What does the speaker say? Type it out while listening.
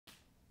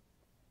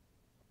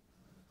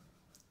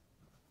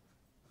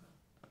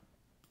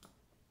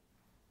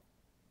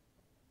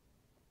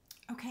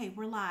Okay,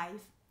 we're live.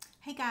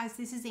 Hey guys,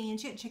 this is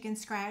Angie at Chicken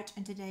Scratch,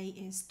 and today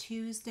is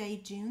Tuesday,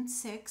 June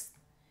 6th.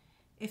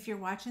 If you're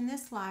watching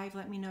this live,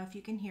 let me know if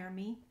you can hear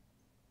me.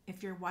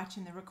 If you're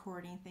watching the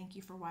recording, thank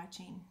you for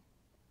watching.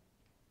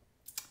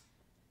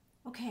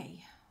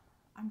 Okay,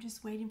 I'm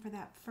just waiting for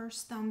that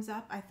first thumbs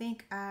up. I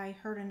think I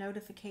heard a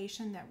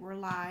notification that we're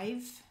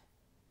live.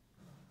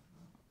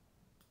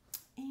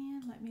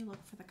 And let me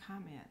look for the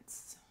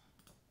comments.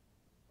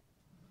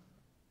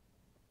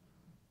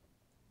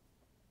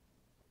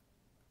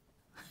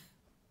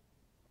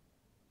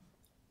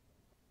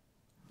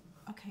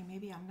 Okay,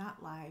 maybe I'm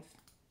not live.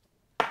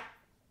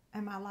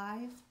 Am I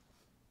live?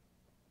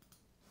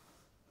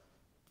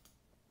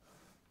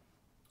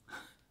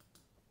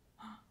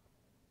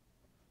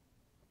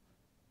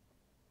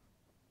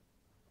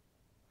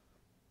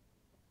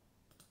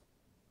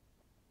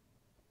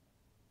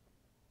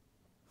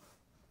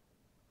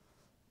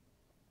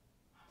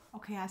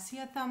 Okay, I see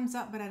a thumbs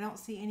up, but I don't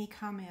see any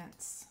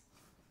comments.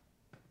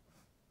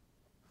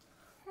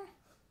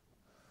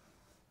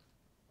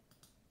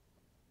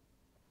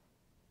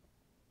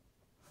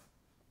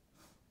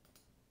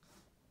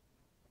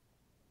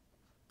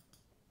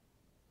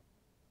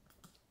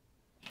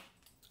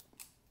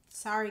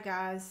 Sorry,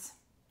 guys.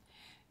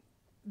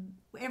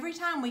 Every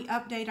time we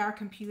update our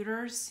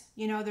computers,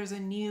 you know, there's a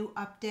new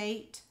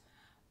update,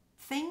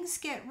 things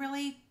get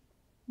really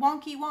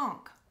wonky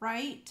wonk,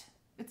 right?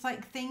 It's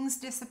like things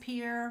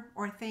disappear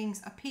or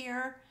things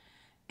appear,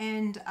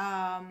 and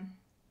I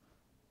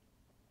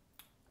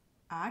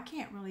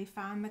can't really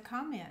find the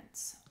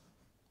comments.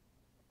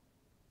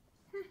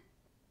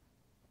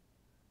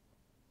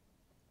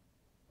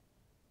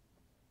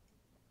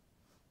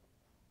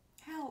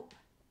 Help.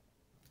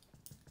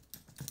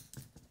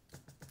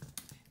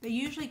 They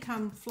usually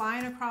come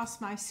flying across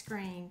my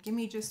screen. Give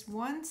me just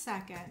 1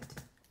 second.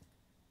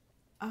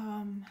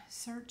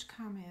 Search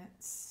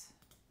comments.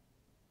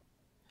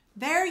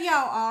 There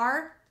y'all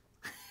are.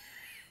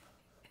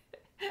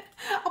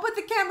 I'll put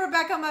the camera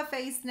back on my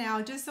face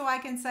now just so I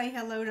can say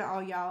hello to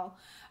all y'all.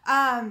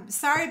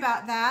 Sorry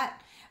about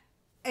that.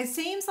 It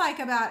seems like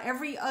about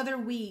every other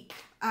week,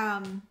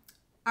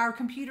 our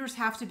computers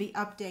have to be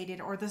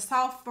updated, or the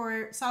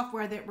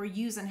software that we're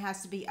using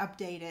has to be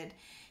updated.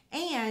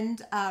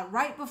 And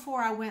right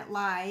before I went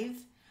live,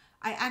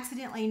 I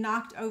accidentally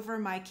knocked over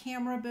my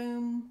camera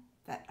boom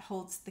that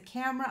holds the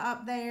camera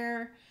up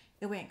there.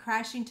 It went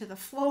crashing to the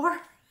floor.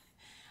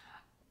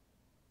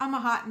 I'm a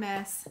hot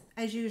mess,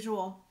 as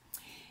usual.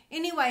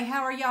 Anyway,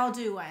 how are y'all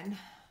doing?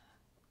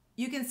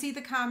 You can see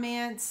the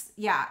comments.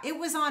 Yeah, it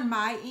was on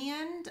my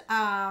end.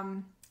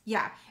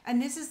 Yeah,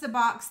 and this is the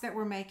box that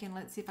we're making.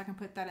 Let's see if I can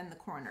put that in the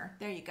corner.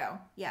 There you go.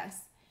 Yes.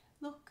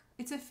 Look,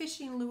 it's a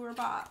fishing lure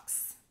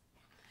box.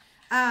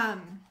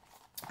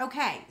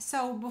 Okay,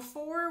 so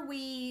before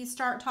we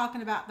start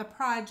talking about the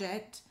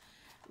project,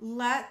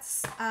 let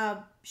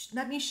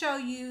me show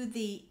you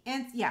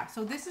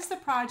so this is the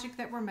project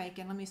that we're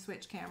making. Let me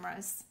switch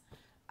cameras.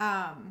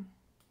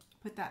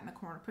 Put that in the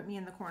corner, put me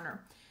in the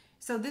corner.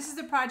 So this is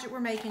the project we're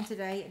making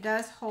today. It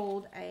does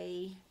hold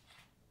a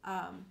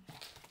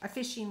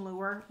fishing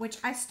lure, which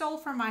I stole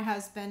from my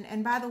husband.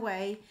 And by the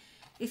way,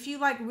 if you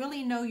like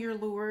really know your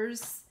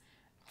lures,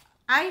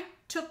 I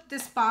took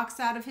this box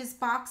out of his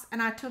box,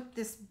 and I took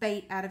this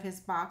bait out of his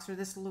box, or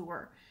this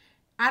lure.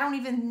 I don't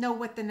even know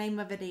what the name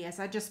of it is.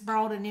 I just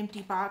borrowed an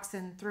empty box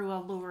and threw a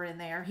lure in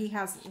there. He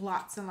has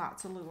lots and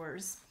lots of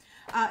lures.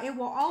 It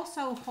will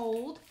also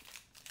hold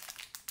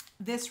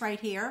this right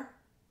here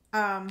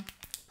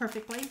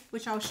perfectly,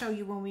 which I'll show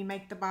you when we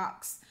make the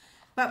box.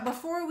 But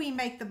before we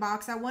make the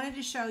box, I wanted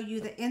to show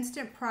you the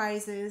instant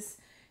prizes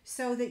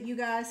so that you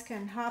guys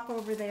can hop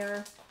over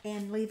there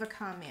and leave a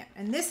comment.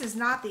 And this is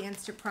not the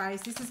instant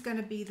prize. This is going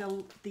to be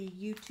the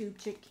YouTube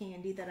chick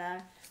candy that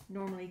I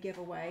normally give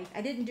away.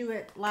 I didn't do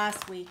it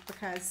last week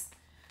because,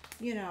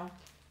 you know,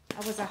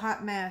 I was a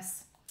hot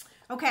mess.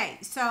 Okay,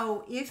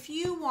 so if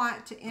you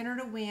want to enter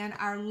to win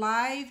our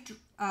live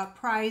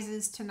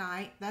prizes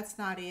tonight, that's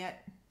not it.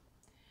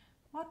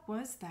 What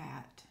was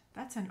that?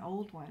 That's an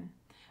old one.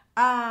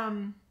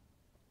 I'm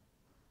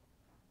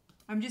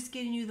just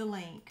getting you the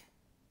link.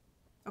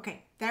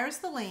 Okay, there's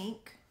the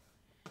link.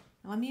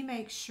 Let me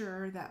make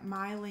sure that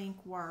my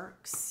link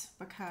works,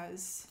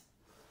 because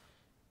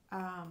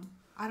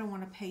I don't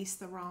want to paste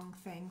the wrong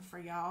thing for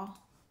y'all.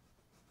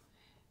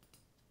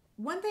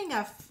 One thing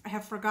I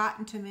have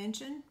forgotten to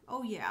mention,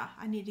 oh yeah,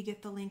 I need to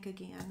get the link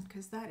again,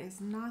 because that is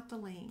not the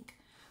link.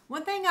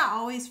 One thing I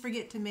always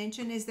forget to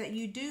mention is that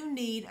you do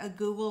need a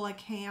Google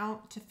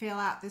account to fill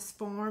out this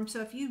form.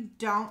 So if you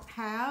don't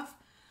have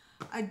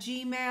a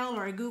Gmail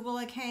or a Google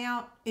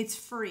account, it's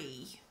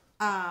free.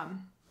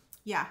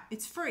 Yeah,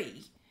 it's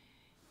free.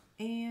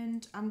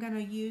 And I'm going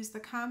to use the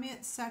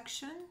comment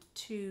section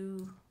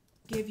to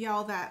give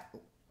y'all that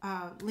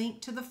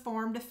link to the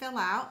form to fill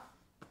out.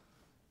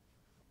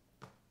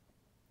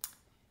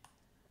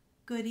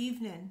 Good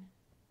evening.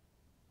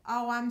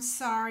 Oh, I'm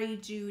sorry,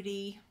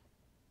 Judy.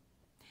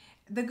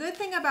 The good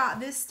thing about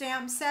this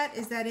stamp set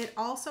is that it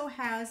also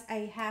has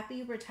a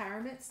happy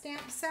retirement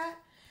stamp set.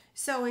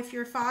 So if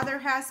your father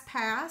has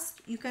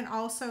passed, you can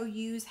also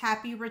use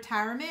Happy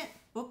Retirement.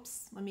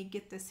 Oops, let me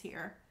get this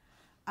here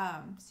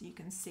so you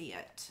can see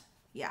it.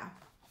 Yeah.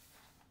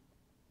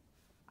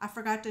 I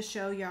forgot to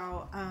show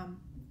y'all.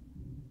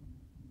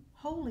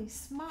 Holy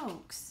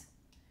smokes.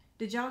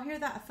 Did y'all hear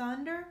that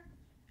thunder?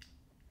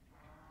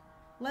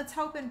 Let's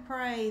hope and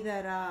pray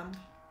that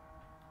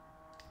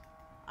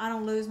I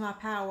don't lose my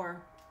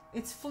power.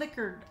 It's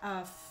flickered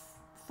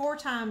 4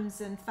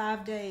 times in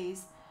 5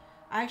 days.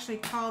 I actually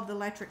called the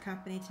electric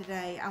company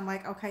today. I'm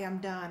like, okay, I'm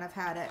done. I've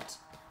had it.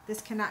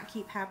 This cannot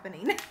keep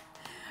happening.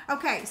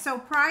 Okay, so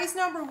prize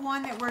number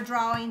 1 that we're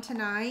drawing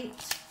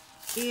tonight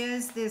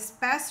is this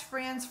Best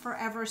Friends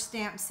Forever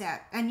stamp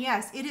set. And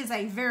yes, it is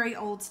a very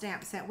old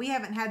stamp set. We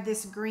haven't had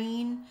this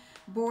green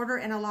border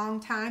in a long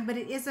time, but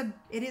it is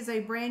a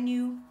brand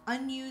new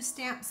unused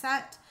stamp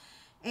set,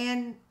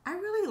 and I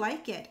really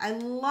like it. I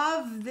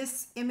love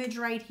this image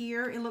right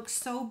here. It looks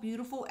so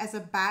beautiful as a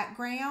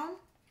background.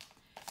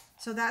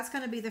 So that's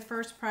going to be the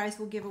first prize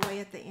we'll give away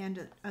at the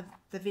end of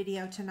the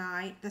video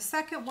tonight. The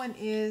second one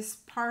is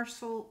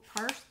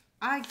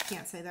I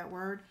can't say that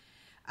word.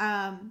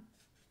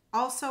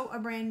 Also a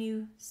brand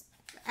new,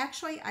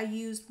 actually I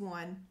used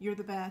one, You're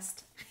the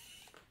Best.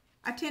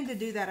 I tend to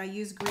do that. I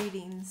use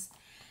greetings.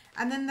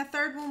 And then the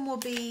third one will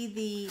be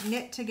the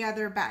Knit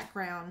Together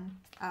background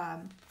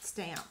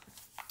stamp.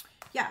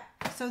 Yeah,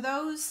 so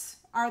those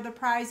are the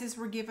prizes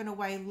we're giving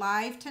away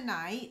live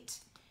tonight.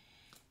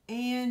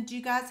 And do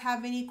you guys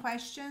have any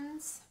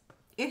questions?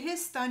 It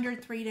has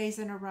thundered 3 days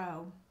in a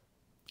row.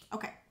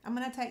 Okay, I'm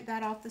going to take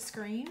that off the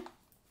screen.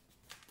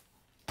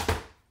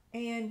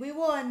 And we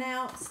will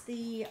announce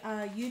the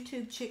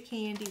YouTube Chick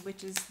Candy,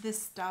 which is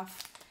this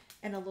stuff,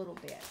 in a little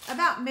bit.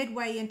 About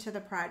midway into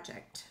the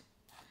project.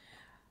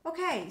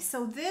 Okay,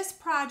 so this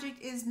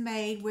project is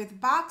made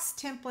with box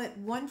template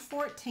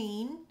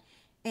 114,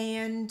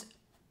 and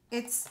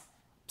it's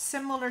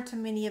similar to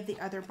many of the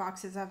other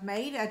boxes I've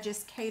made. I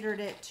just catered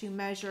it to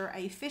measure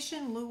a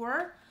fishing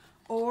lure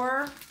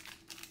or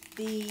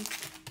the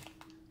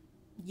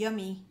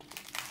yummy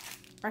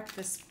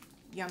breakfast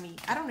yummy.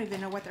 I don't even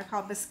know what they're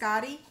called,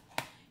 biscotti.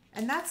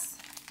 And is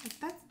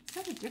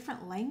that a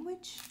different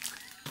language?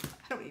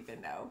 I don't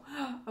even know.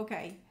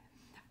 Okay.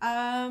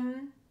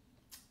 I'm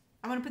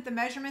going to put the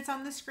measurements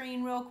on the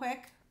screen real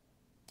quick.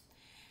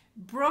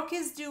 Brooke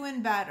is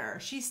doing better.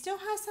 She still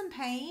has some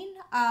pain,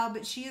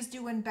 but she is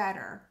doing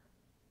better.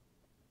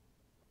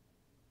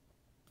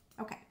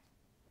 Okay.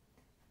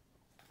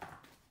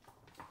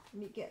 Let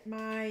me get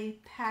my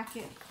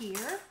packet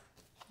here,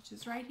 which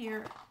is right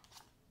here.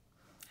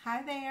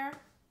 Hi there.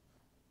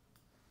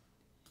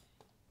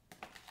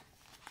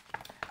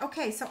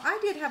 Okay, so I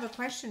did have a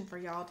question for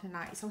y'all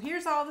tonight. So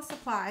here's all the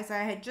supplies.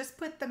 I had just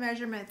put the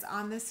measurements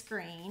on the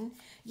screen.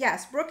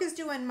 Yes, Brooke is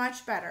doing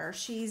much better.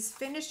 She's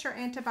finished her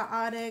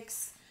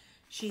antibiotics.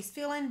 She's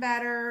feeling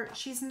better.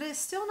 She's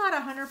still not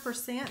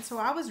 100%, so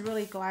I was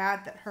really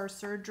glad that her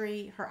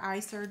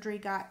eye surgery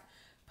got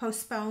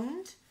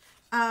postponed.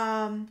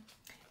 And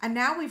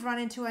now we've run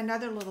into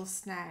another little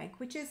snag,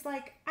 which is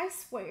like, I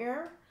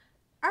swear,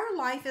 our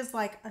life is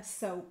like a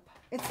soap.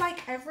 It's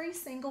like every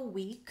single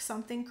week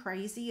something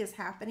crazy is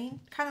happening.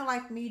 Kind of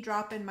like me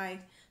dropping my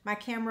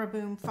camera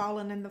boom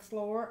falling in the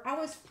floor. I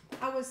was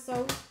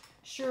so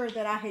sure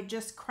that I had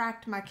just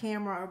cracked my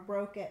camera or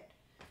broke it.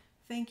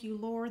 Thank you,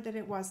 Lord, that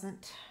it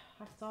wasn't.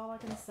 That's all I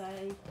can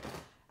say.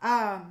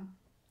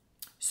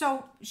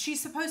 So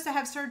she's supposed to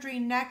have surgery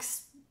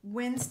next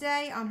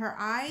Wednesday on her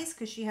eyes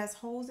because she has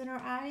holes in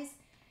her eyes.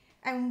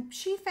 And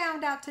she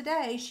found out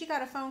today, she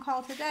got a phone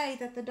call today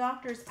that the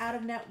doctor's out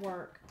of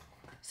network.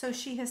 So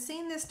she has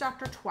seen this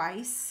doctor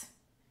twice.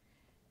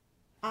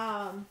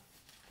 And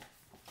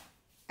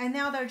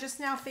now they're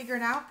just now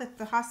figuring out that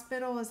the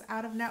hospital is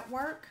out of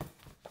network.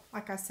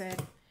 Like I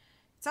said,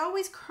 it's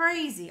always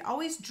crazy,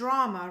 always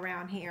drama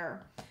around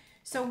here.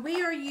 So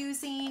we are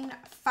using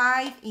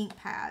 5 ink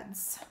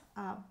pads.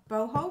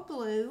 Boho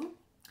Blue,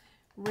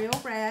 Real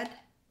Red,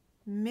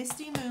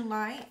 Misty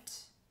Moonlight,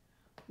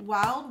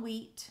 Wild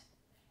Wheat,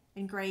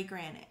 and Gray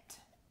Granite.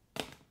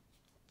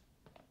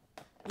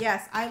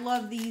 Yes, I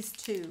love these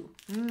too.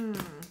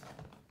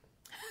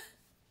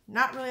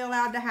 Not really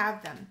allowed to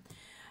have them.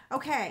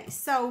 Okay,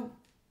 so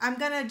I'm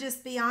going to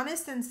just be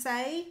honest and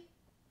say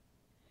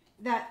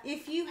that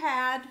if you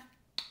had,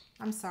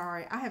 I'm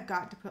sorry, I have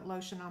got to put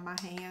lotion on my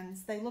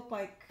hands. They look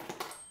like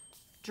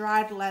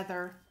dried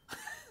leather.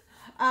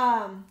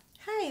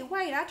 Hey,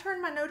 wait, I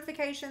turned my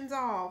notifications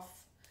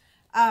off.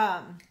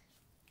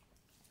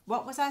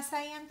 What was I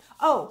saying?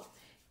 Oh,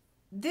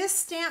 this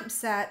stamp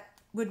set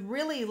would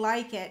really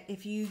like it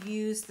if you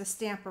use the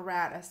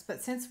Stamparatus, but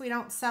since we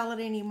don't sell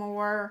it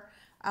anymore,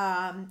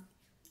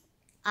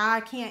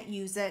 I can't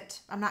use it.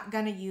 I'm not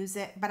going to use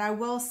it, but I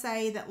will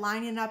say that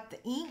lining up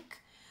the ink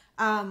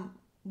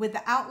with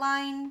the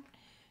outline,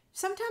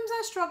 sometimes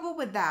I struggle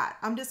with that.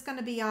 I'm just going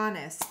to be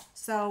honest.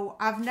 So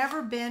I've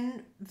never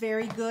been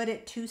very good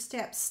at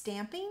two-step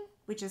stamping,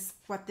 which is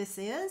what this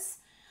is.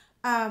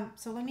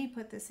 So let me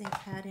put this ink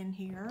pad in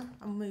here.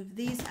 I'll move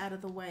these out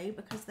of the way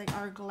because they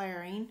are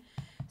glaring.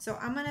 So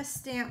I'm going to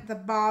stamp the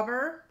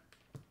bobber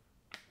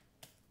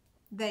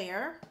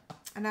there,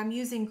 and I'm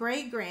using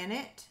gray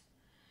granite,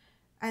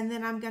 and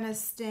then I'm going to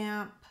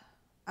stamp,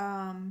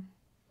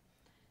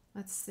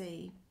 let's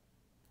see,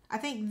 I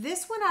think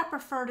this one I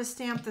prefer to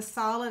stamp the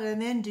solid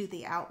and then do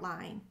the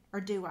outline,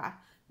 or do I?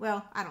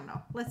 Well, I don't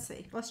know. Let's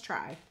see. Let's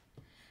try.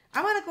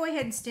 I'm going to go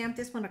ahead and stamp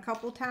this one a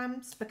couple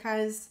times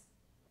because,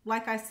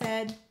 like I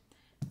said,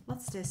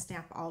 let's just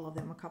stamp all of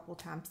them a couple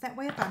times. That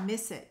way if I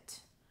miss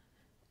it,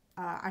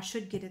 I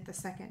should get it the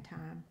second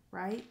time,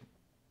 right?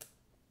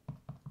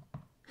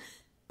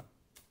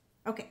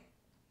 Okay.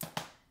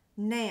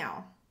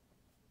 Now,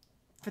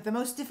 for the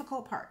most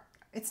difficult part.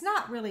 It's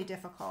not really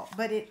difficult,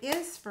 but it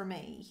is for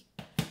me.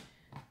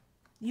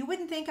 You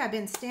wouldn't think I've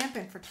been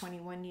stamping for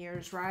 21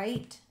 years,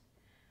 right?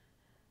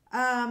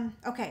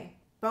 Okay,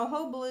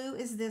 boho blue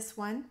is this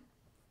one.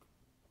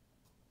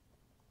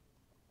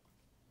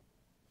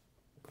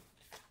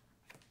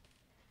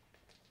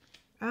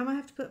 I'm gonna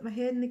have to put my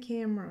head in the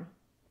camera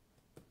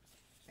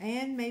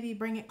and maybe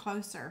bring it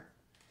closer.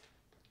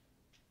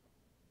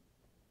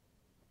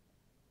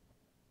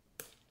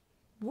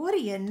 What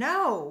do you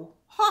know?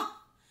 Huh,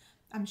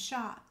 I'm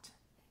shocked.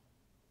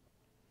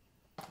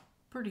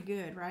 Pretty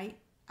good, right?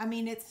 I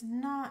mean, it's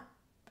not,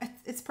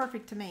 it's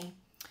perfect to me.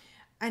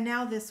 And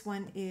now this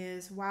one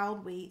is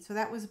wild wheat. So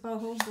that was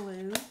boho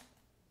blue.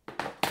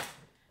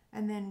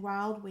 And then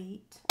wild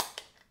wheat.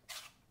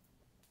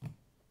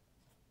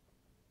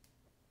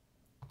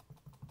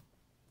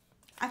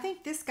 I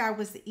think this guy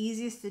was the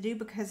easiest to do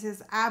because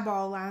his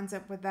eyeball lines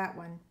up with that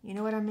one. You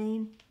know what I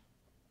mean?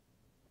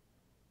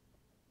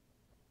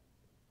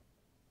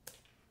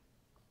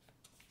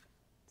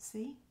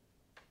 See?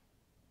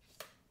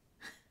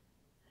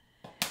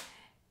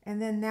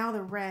 And then now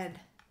the red,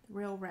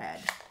 real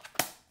red.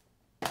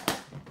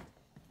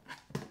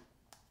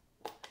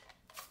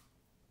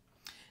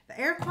 The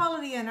air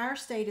quality in our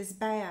state is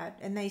bad,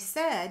 and they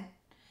said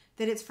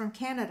that it's from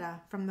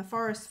Canada, from the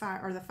forest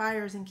fire or the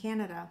fires in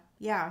Canada.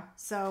 Yeah,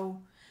 so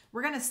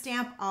we're going to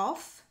stamp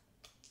off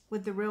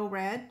with the real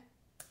red.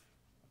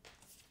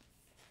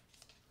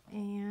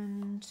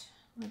 And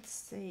let's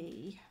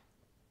see.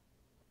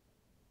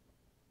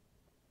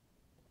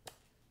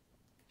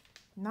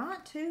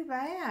 Not too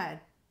bad.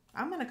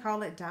 I'm going to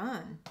call it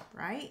done,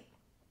 right?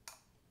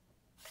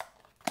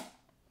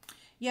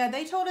 Yeah,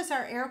 they told us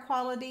our air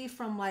quality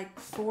from like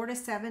 4 to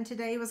 7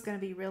 today was going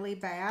to be really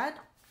bad.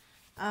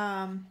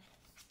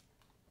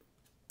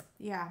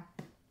 Yeah.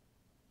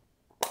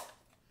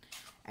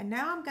 And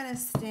now I'm going to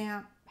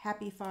stamp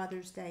Happy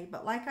Father's Day.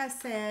 But like I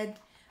said,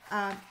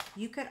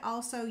 you could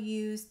also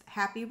use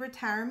Happy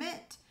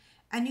Retirement.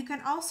 And you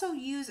can also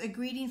use a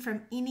greeting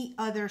from any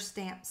other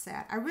stamp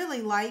set. I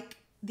really like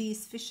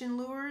these fishing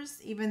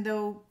lures, even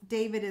though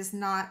David is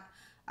not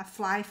a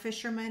fly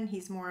fisherman.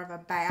 He's more of a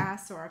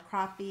bass or a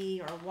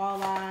crappie or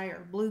walleye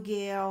or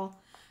bluegill.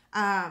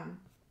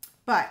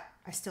 But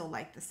I still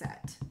like the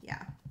set.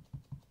 Yeah.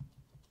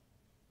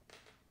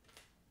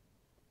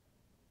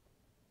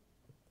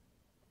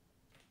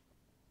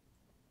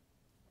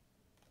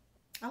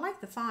 I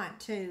like the font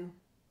too.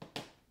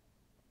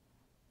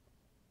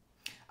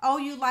 Oh,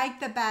 you like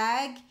the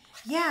bag?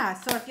 Yeah,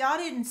 so if y'all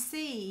didn't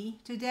see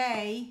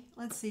today,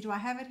 let's see, do I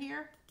have it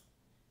here?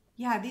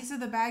 Yeah, these are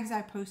the bags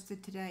I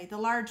posted today, the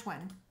large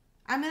one.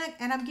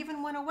 I'm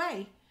giving one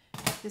away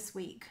this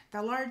week,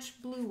 the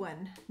large blue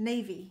one,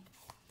 navy.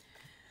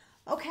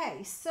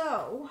 Okay,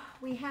 so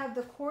we have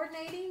the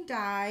coordinating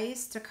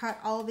dies to cut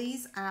all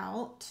these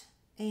out,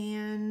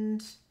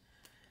 and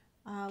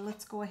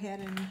let's go ahead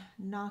and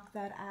knock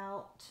that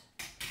out.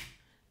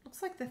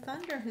 Looks like the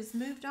thunder has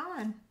moved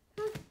on.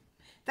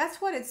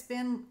 That's what it's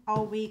been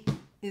all week,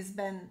 has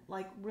been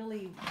like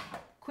really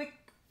quick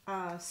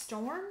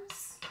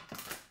storms.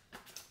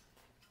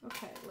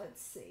 Okay,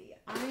 let's see.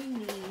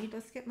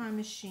 Let's get my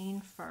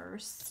machine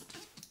first.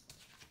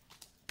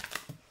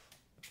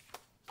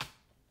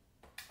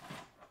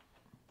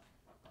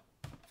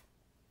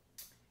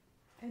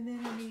 And then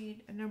I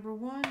need a number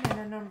 1 and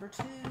a number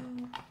 2.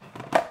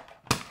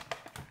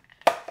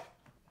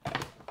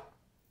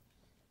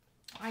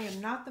 I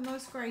am not the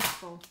most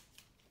graceful.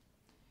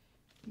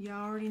 You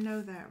already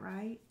know that,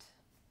 right?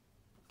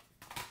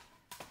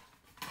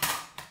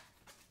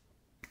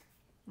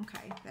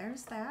 Okay,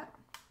 there's that.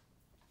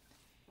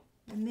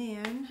 And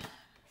then,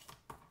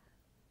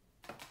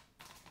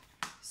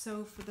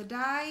 so for the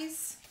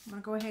dies, I'm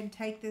going to go ahead and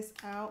take this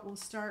out. We'll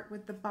start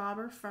with the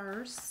bobber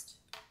first.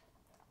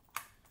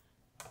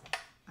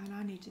 And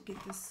I need to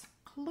get this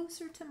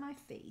closer to my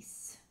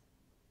face.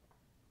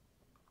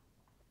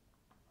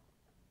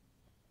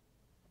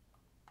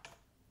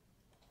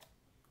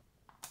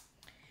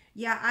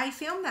 Yeah, I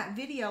filmed that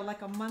video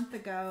like a month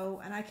ago,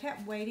 and I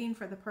kept waiting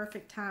for the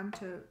perfect time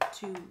to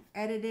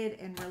edit it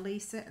and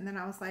release it. And then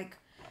I was like,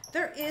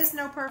 there is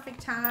no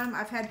perfect time.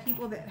 I've had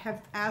people that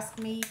have asked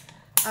me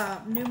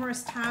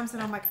numerous times,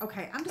 and I'm like,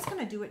 okay, I'm just going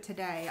to do it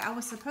today. I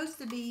was supposed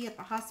to be at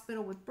the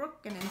hospital with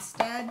Brooke, and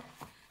instead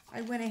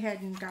I went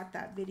ahead and got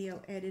that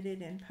video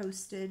edited and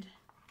posted.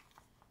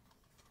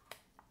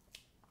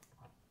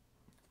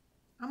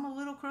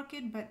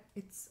 crooked, but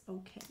it's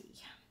okay.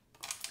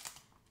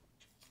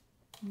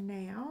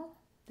 Now,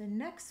 the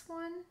next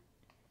one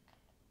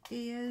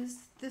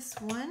is this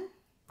one.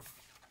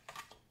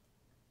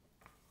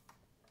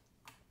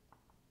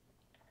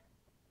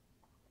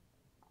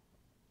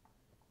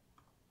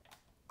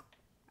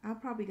 I'm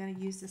probably going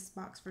to use this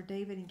box for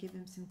David and give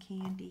him some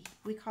candy.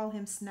 We call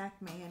him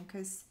Snack Man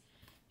because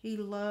he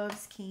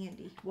loves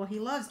candy. Well, he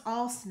loves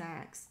all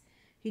snacks.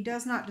 He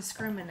does not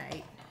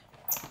discriminate.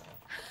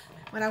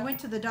 When I went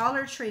to the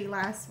Dollar Tree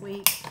last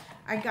week,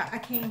 I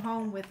came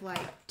home with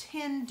like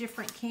 10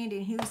 different candy,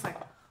 and he was like,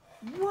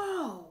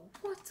 "Whoa,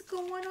 what's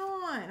going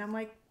on?" I'm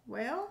like,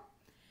 "Well,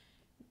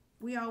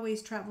 we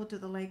always travel to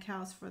the lake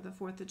house for the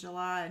 4th of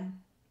July,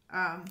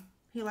 and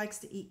he likes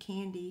to eat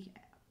candy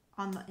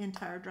on the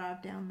entire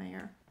drive down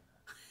there."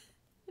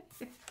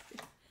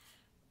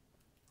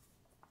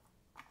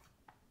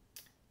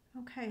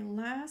 Okay,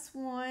 last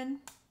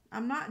one.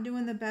 I'm not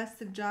doing the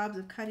best of jobs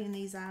of cutting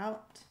these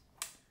out,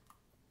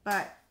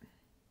 but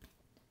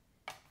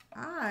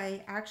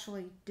I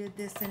actually did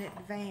this in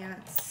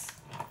advance.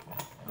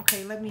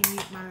 Okay, let me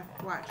mute my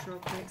watch real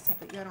quick so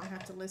that y'all don't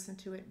have to listen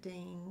to it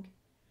ding.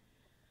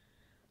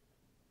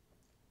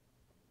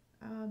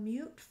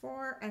 Mute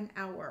for an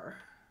hour.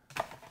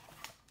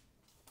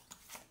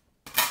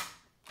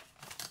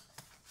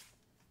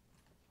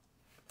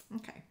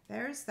 Okay,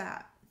 there's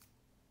that.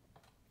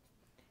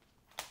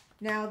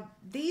 Now,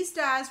 these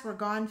dies were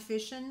gone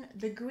fishing.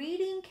 The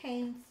greeting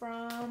came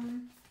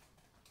from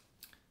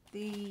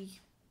the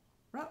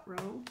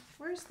Rut-Row.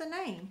 Where's the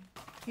name?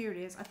 Here it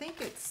is. I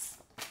think it's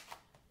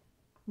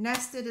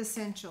Nested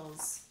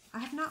Essentials. I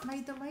have not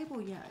made the label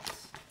yet.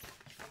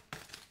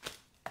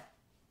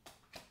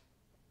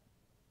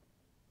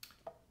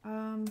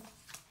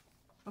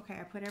 Okay,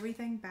 I put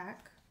everything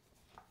back.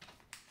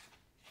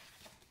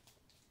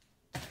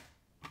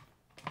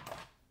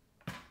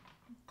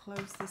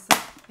 Close this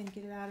up and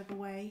get it out of the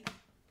way.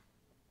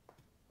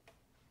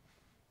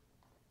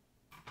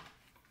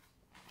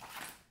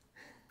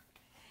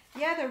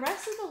 Yeah, the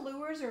rest of the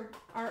lures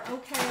are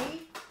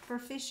okay for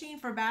fishing,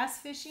 for bass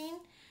fishing,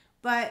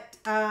 but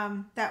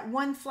that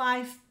one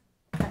fly,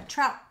 that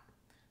trout,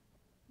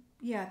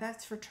 yeah,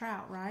 that's for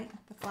trout, right?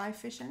 The fly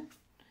fishing.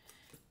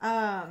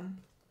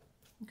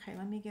 Okay,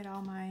 let me get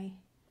all my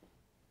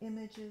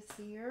images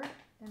here,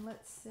 and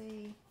let's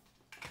see.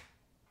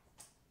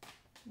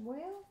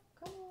 Well,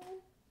 come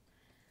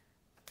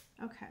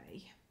on.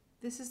 Okay,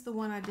 this is the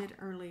one I did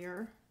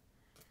earlier.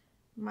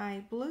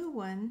 My blue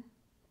one,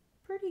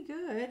 pretty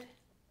good.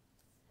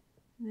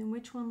 And then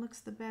which one looks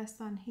the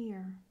best on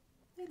here?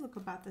 They look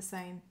about the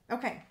same.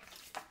 Okay,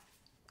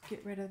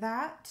 get rid of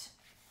that.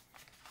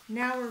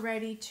 Now we're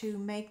ready to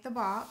make the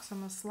box. I'm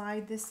going to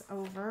slide this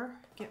over,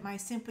 get my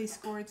Simply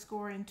Scored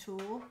scoring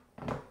tool.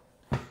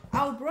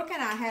 Oh, Brooke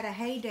and I had a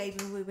heyday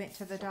when we went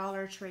to the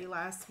Dollar Tree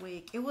last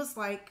week. It was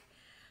like,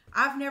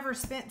 I've never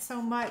spent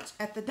so much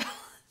at the Dollar.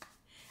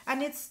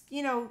 And it's,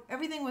 you know,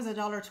 everything was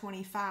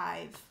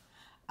 $1.25.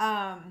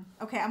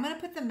 Okay, I'm going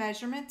to put the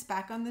measurements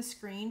back on the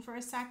screen for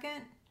a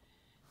second.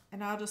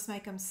 And I'll just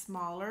make them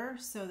smaller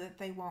so that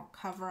they won't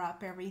cover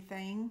up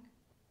everything.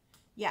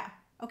 Yeah.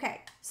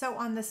 Okay, so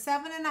on the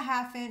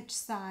 7.5 inch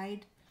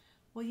side,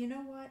 well, you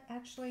know what?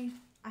 Actually,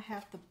 I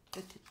have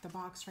the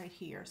box right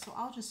here, so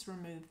I'll just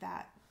remove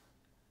that.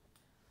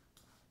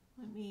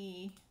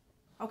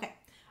 Okay,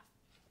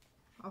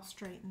 I'll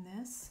straighten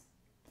this.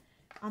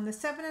 On the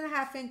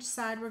 7.5 inch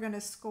side, we're going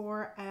to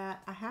score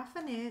at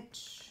 1/2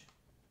 inch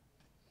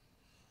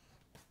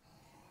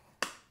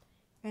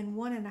and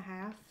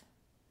 1.5,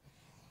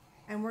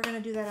 and we're going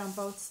to do that on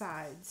both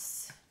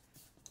sides.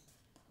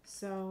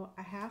 So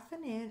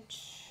 1/2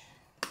 inch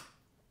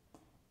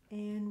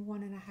and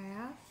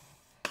 1.5.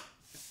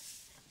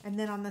 And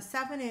then on the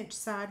 7 inch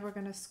side, we're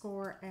going to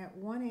score at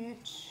 1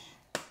 inch,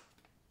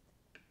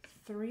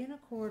 3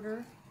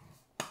 1/4,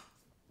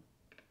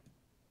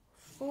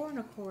 4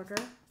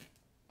 1/4,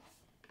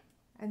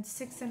 and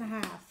 6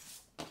 1/2.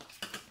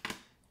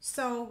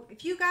 So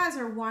if you guys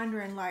are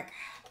wondering like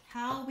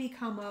how we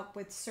come up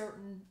with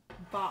certain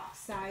box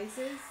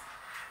sizes,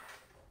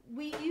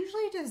 we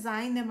usually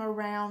design them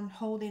around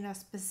holding a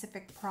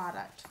specific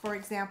product. For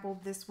example,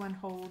 this one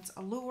holds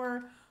a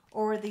lure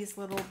or these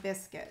little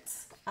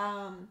biscuits.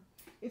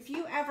 If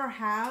you ever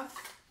have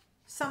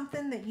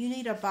something that you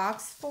need a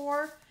box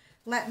for,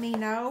 let me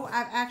know.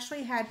 I've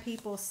actually had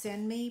people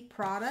send me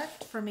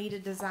product for me to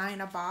design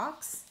a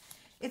box.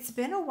 It's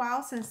been a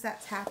while since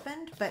that's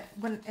happened, but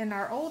when in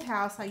our old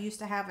house, I used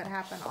to have it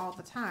happen all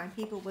the time.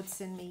 People would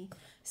send me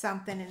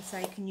something and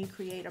say, "Can you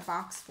create a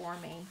box for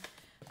me?"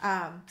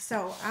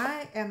 So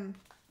I am,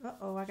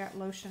 uh-oh, I got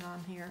lotion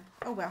on here.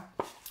 Oh, well.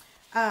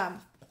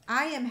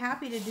 I am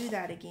happy to do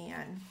that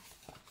again.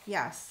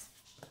 Yes.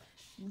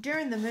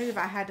 During the move,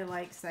 I had to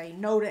like say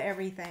no to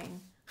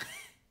everything.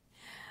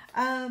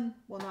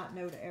 Well, not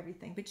no to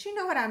everything, but you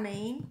know what I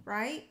mean,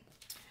 right?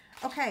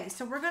 Okay,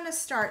 so we're going to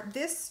start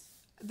this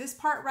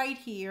part right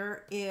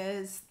here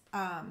is,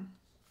 I'm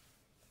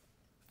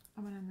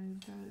going to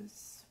move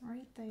those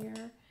right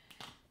there.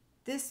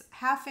 This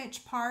 1/2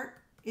 inch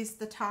part is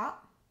the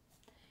top.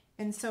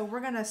 And so we're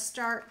going to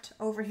start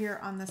over here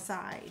on the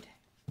side.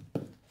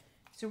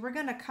 So we're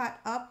going to cut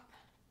up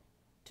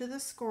to the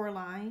score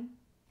line.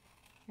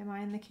 Am I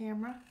in the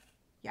camera?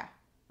 Yeah,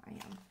 I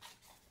am.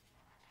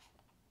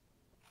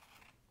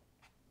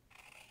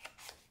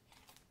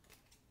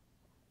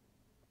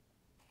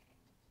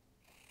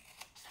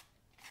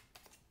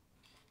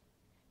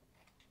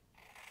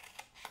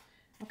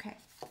 Okay,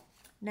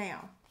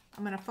 now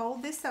I'm going to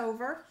fold this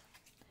over.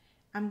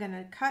 I'm going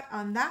to cut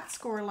on that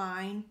score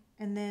line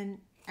and then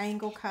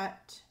angle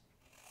cut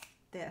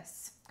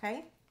this,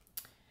 okay?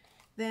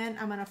 Then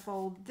I'm going to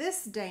fold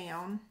this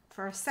down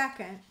for a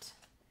second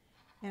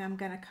and I'm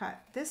going to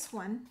cut this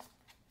one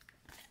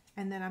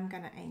and then I'm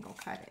going to angle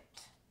cut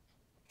it.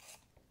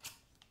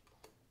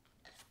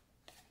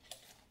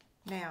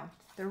 Now,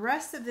 the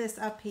rest of this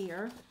up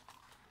here,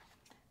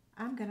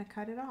 I'm going to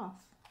cut it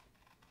off.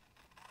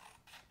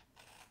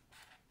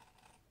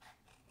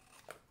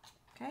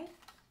 Okay?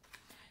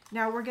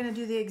 Now we're going to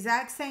do the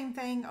exact same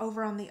thing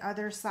over on the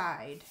other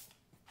side.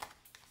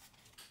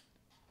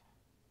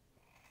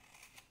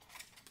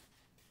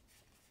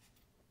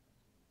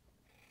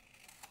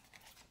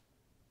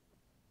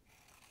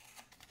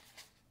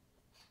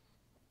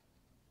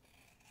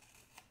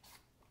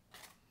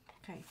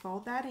 Okay,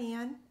 fold that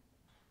in,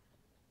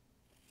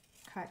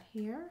 cut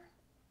here.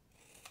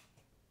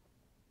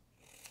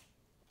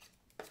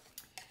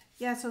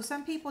 Yeah, so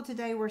some people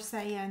today were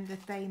saying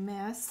that they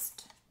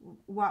missed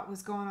what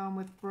was going on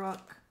with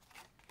Brooke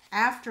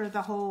after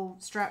the whole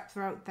strep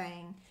throat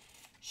thing.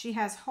 She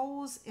has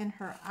holes in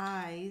her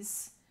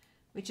eyes,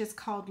 which is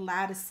called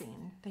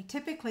latticing. They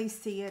typically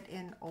see it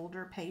in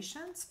older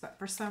patients, but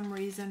for some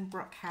reason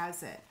Brooke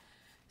has it.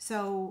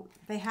 So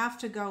they have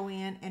to go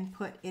in and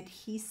put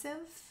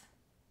adhesive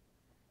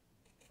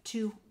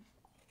to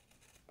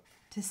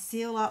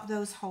seal up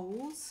those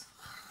holes.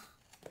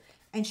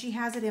 And she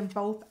has it in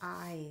both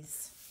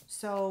eyes.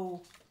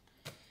 So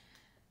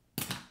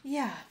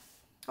yeah,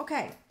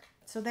 okay,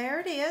 so there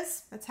it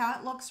is. That's how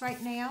it looks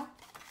right now.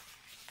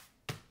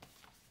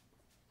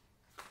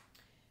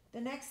 The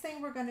next thing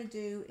we're going to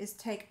do is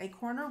take a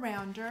corner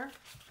rounder.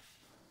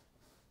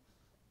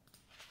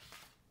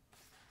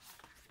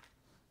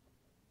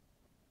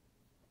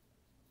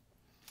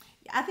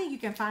 I think you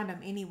can find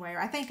them anywhere.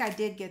 I think I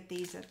did get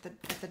these at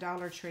the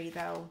Dollar Tree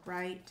though,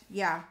 right?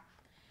 Yeah,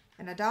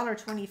 and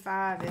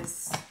 $1.25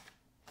 is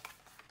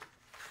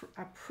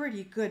a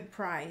pretty good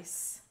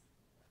price.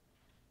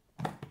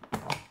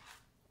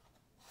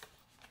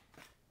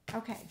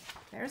 Okay,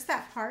 there's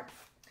that part.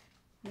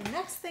 The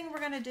next thing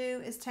we're going to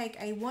do is take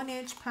a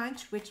 1-inch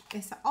punch, which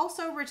is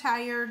also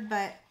retired,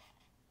 but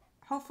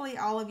hopefully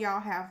all of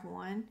y'all have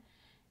one.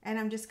 And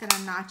I'm just going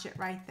to notch it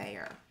right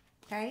there,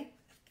 okay?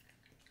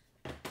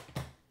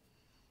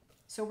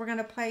 So we're going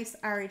to place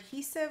our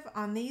adhesive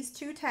on these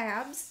 2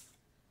 tabs.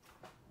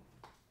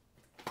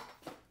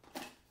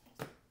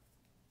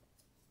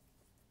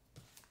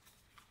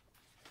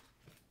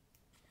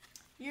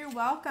 You're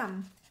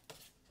welcome.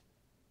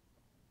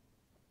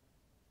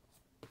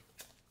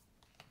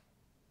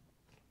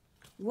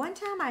 One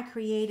time I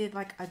created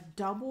like a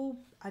double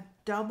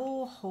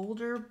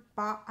holder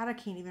box. I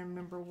can't even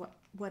remember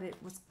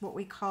what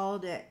we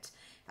called it.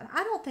 And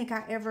I don't think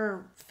I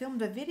ever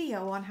filmed a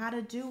video on how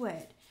to do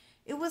it.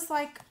 It was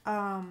like,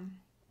 man,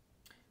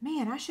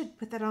 I should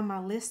put that on my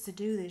list to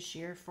do this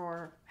year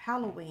for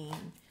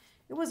Halloween.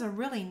 It was a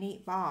really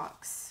neat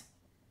box.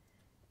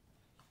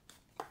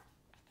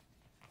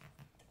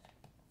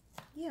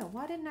 Yeah,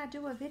 why didn't I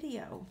do a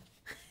video?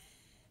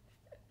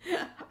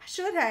 I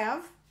should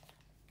have.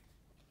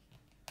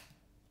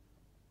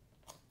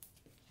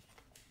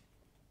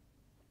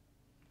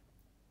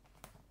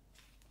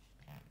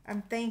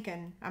 I'm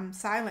thinking. I'm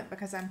silent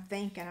because I'm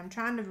thinking. I'm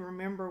trying to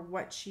remember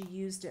what she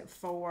used it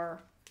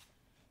for.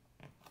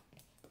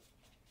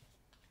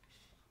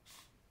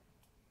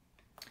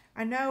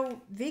 I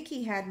know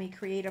Vicky had me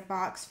create a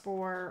box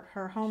for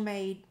her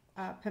homemade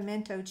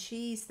pimento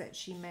cheese that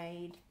she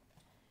made.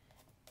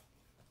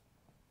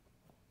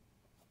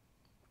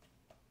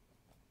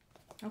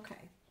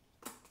 Okay.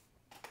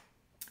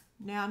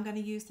 Now I'm going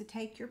to use the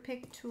Take Your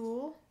Pick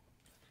tool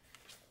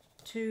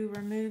to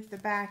remove the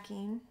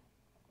backing.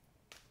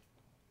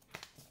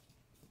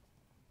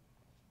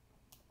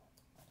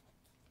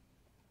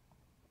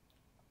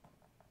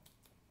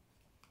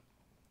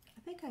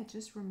 I think I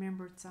just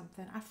remembered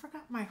something. I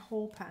forgot my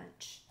hole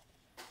punch.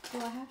 Do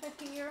I have it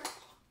here?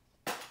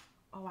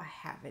 Oh, I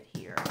have it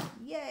here.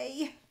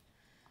 Yay!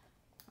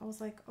 I was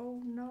like,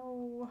 oh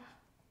no.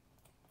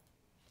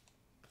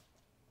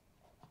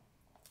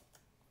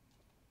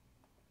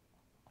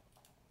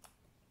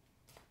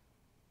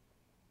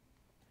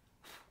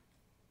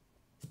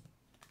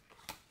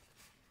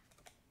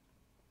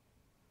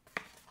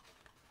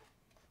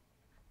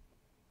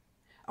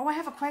 Oh, I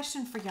have a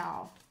question for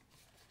y'all.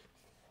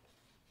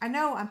 I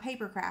know I'm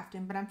paper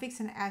crafting, but I'm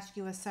fixing to ask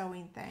you a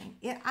sewing thing.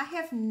 I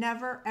have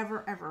never,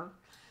 ever, ever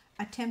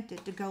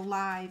attempted to go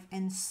live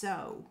and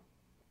sew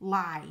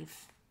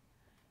live.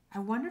 I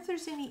wonder if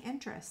there's any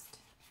interest.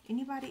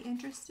 Anybody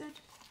interested?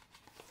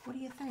 What do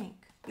you think?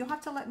 You'll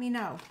have to let me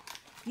know.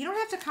 You don't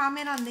have to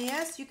comment on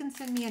this. You can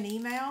send me an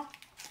email.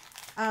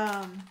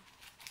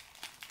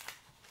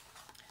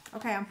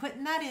 Okay, I'm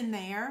putting that in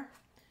there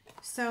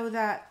so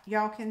that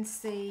y'all can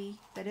see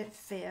that it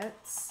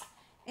fits.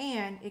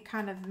 And it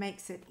kind of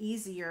makes it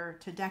easier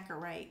to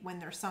decorate when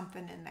there's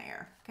something in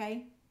there.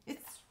 Okay?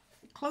 It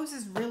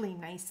closes really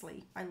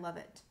nicely. I love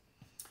it.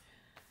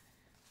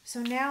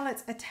 So now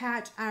let's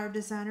attach our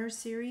designer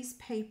series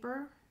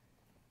paper.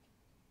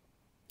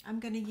 I'm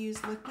going to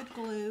use liquid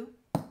glue.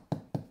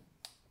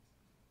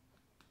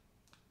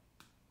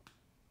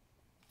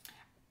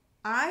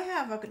 I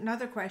have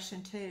another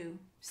question too.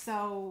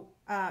 So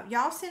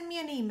y'all send me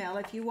an email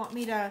if you want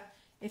me to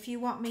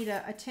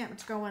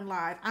attempt going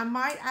live. I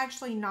might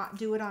actually not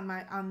do it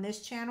on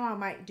this channel. I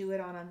might do it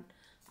on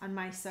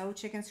my Sew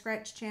Chicken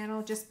Scratch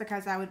channel, just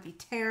because I would be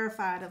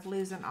terrified of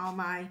losing all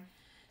my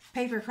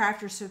paper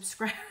crafting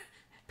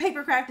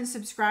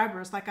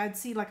subscribers. Like, I'd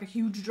see like a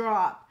huge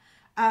drop.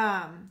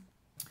 Yeah,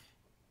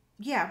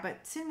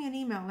 but send me an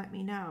email and let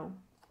me know.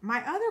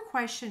 My other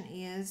question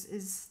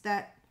is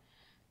that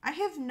I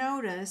have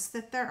noticed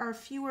that there are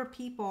fewer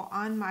people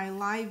on my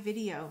live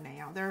video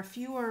now. There are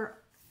fewer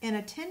in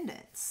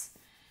attendance,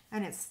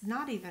 and it's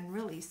not even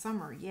really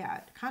summer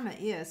yet. Kind of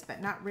is, but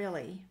not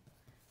really.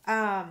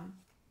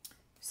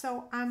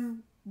 So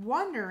I'm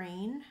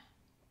wondering,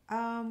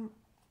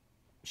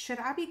 should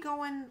I be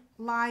going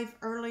live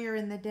earlier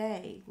in the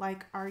day?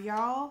 Like, are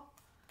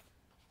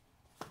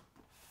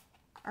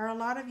a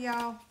lot of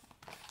y'all,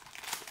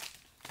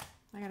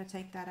 I gotta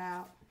take that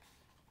out.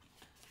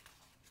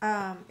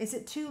 Is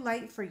it too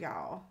late for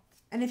y'all?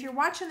 And if you're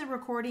watching the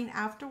recording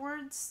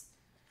afterwards,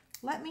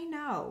 let me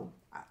know.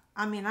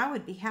 I mean, I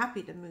would be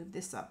happy to move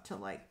this up to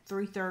like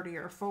 3:30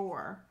 or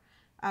 4,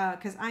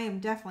 because I am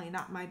definitely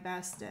not my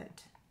best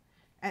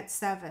at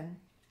 7.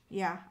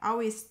 Yeah, I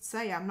always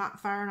say I'm not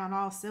firing on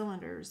all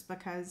cylinders,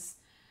 because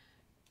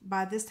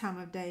by this time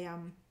of day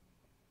I'm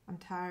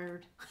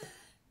tired.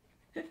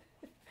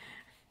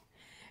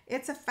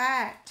 It's a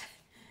fact.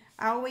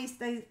 I always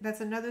say that's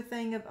another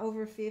thing of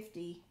over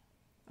 50.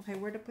 Okay,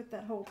 where to put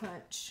that hole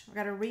punch? I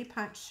got to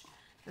repunch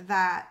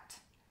that.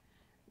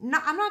 No,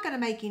 I'm not going to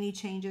make any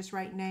changes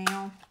right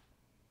now.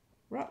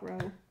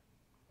 Ruh-roh.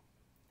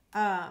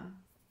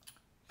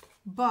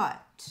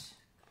 But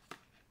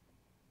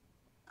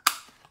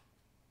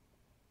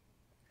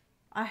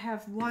I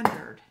have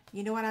wondered.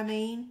 You know what I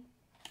mean?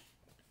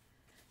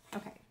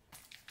 Okay,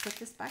 put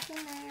this back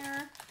in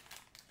there.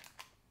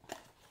 I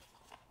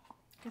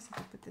guess I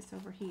can put this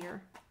over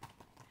here.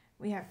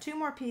 We have 2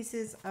 more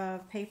pieces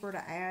of paper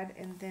to add,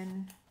 and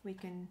then we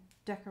can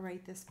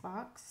decorate this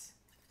box.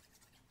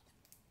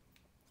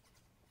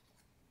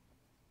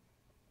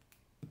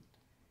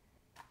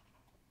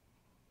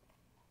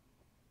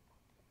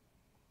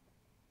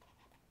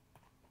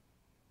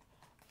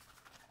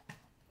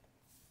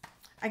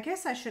 I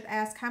guess I should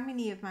ask how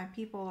many of my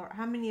people, or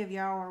how many of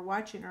y'all are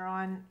watching, are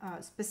on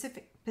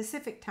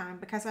Pacific time,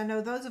 because I know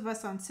those of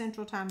us on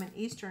Central Time and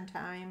Eastern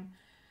Time,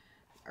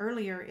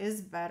 earlier is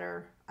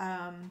better.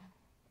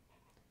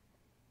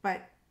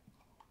 But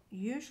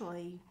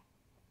usually,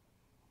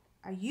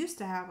 I used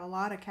to have a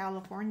lot of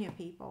California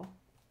people.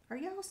 Are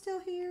y'all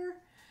still here?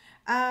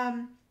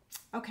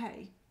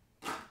 Okay,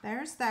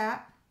 there's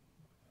that.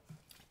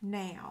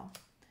 Now,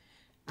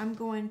 I'm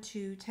going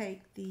to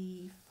take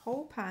the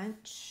hole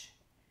punch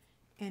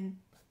and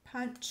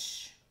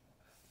punch.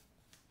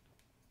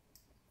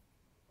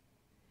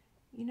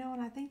 You know,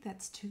 and I think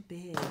that's too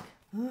big.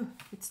 Ugh,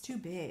 it's too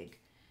big.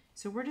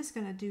 So we're just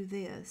going to do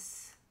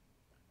this.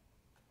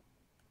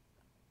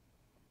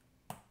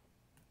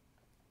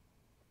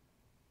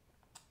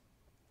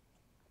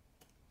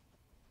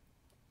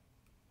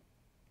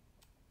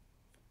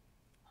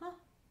 I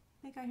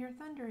think I hear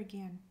thunder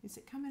again. Is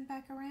it coming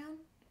back around?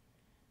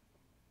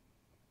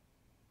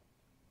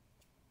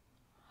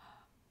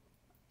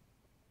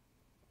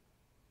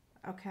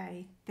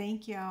 Okay,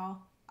 thank y'all.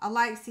 I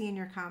like seeing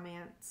your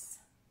comments.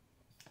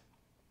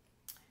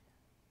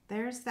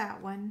 There's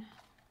that one.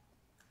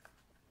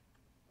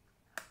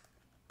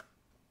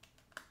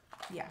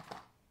 Yeah.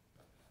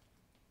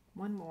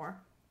 One more.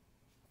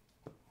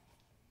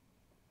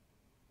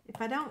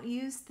 If I don't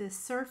use this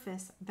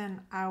surface,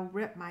 then I'll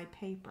rip my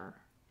paper.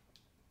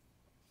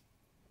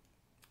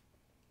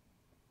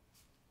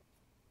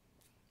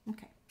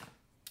 Okay,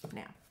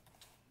 now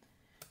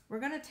we're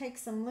going to take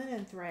some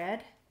linen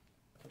thread.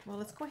 Well,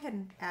 let's go ahead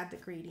and add the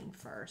greeting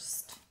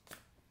first.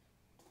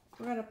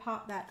 We're going to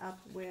pop that up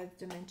with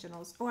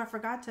dimensionals. Oh, I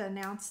forgot to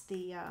announce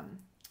the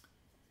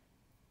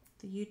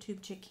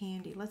YouTube Chick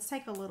Candy. Let's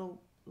take a little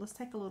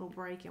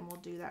break, and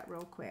we'll do that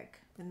real quick,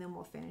 and then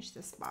we'll finish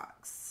this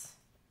box.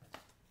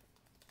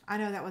 I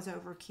know that was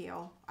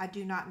overkill. I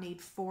do not need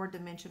 4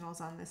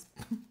 dimensionals on this.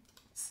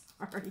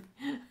 Sorry.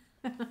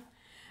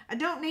 I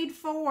don't need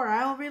 4.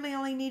 I really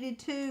only needed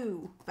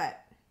 2,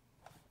 but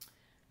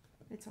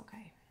it's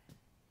okay.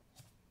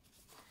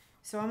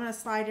 So I'm going to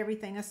slide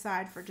everything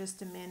aside for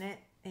just a minute,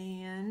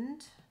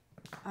 and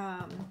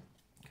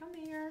come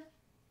here.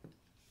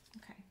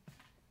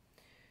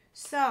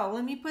 So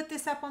let me put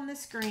this up on the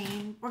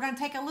screen. We're going to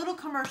take a little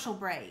commercial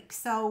break.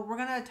 So we're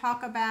going to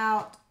talk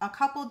about a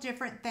couple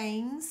different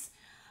things.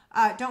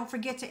 Don't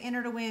forget to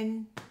enter to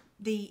win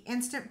the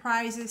instant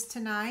prizes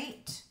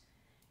tonight.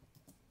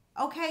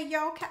 Okay,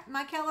 y'all,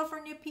 my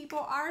California people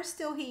are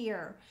still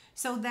here.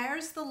 So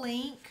there's the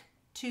link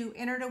to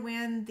enter to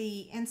win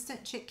the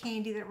instant chick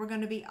candy that we're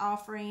going to be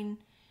offering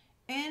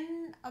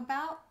in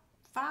about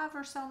 5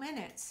 or so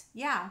minutes.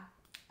 Yeah.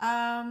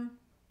 How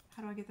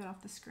do I get that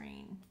off the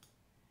screen?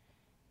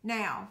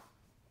 Now,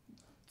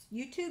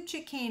 YouTube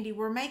chick candy,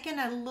 we're making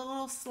a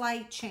little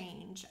slight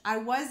change. I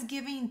was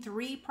giving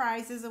 3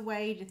 prizes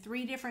away to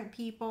 3 different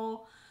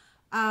people.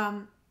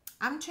 I'm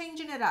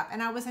changing it up,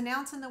 and I was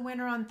announcing the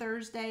winner on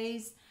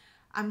Thursdays.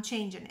 I'm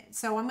changing it.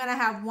 So I'm going to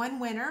have 1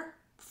 winner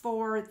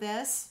for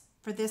this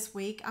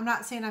week. I'm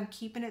not saying I'm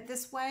keeping it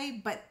this way,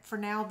 but for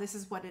now, this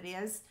is what it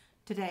is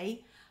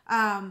today.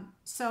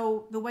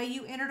 So the way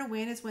you enter to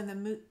win is when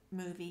the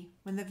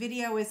when the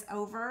video is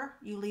over,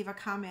 you leave a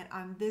comment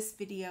on this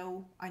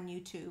video on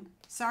YouTube.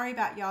 Sorry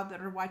about y'all that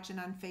are watching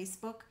on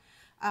Facebook.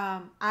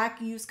 I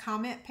use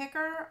Comment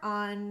Picker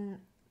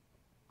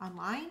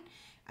online,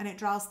 and it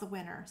draws the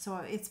winner. So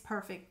it's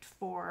perfect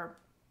for,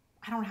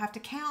 I don't have to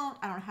count.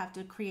 I don't have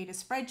to create a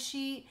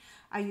spreadsheet.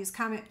 I use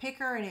Comment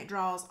Picker and it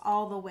draws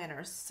all the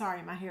winners.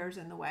 Sorry, my hair's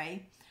in the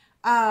way.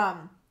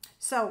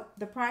 So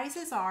the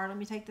prizes are, let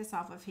me take this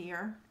off of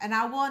here, and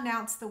I will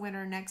announce the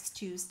winner next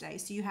Tuesday.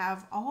 So you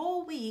have a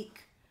whole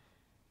week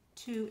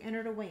to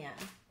enter to win.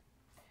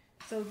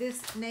 So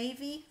this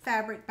navy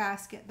fabric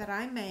basket that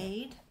I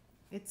made,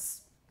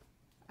 it's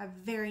a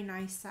very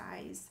nice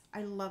size.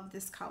 I love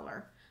this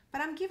color.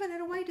 But I'm giving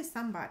it away to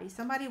somebody.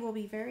 Somebody will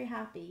be very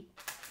happy.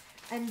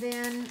 And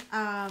then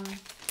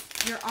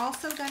you're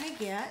also going to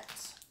get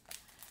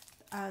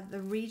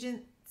the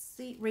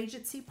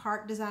Regency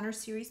Park Designer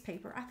Series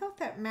paper. I thought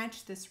that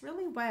matched this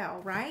really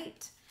well,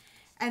 right?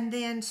 And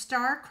then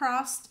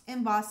star-crossed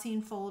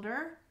embossing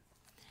folder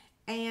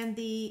and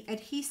the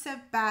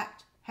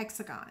adhesive-backed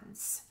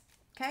hexagons.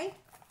 Okay?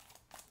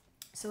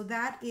 So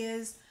that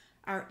is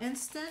our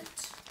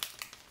instant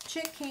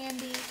chick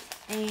candy.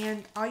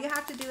 And all you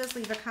have to do is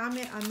leave a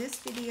comment on this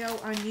video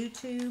on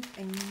YouTube,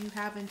 and you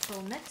have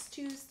until next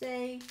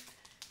Tuesday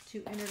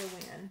to enter to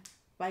win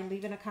by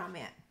leaving a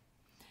comment.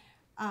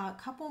 A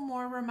couple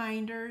more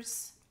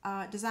reminders.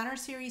 Designer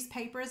Series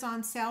paper is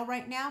on sale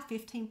right now,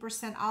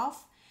 15%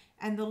 off,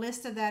 and the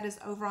list of that is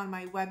over on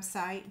my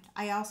website.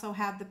 I also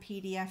have the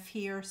PDF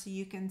here, so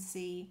you can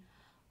see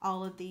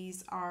all of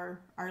these are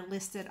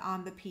listed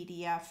on the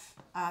PDF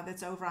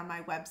that's over on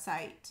my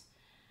website.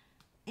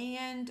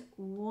 And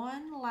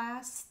one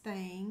last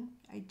thing,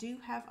 I do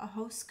have a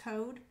host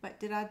code, but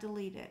did I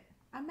delete it?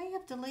 I may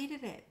have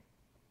deleted it.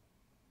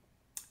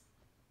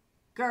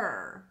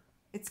 Grr,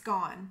 it's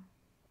gone.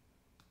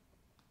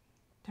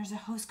 There's a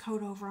host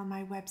code over on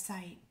my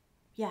website.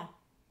 Yeah,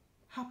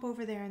 hop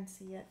over there and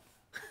see it.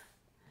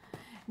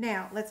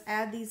 Now, let's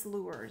add these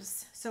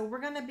lures. So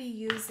we're going to be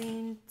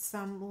using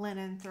some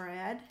linen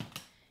thread.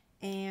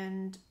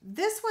 And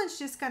this one's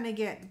just going to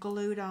get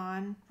glued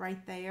on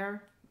right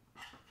there.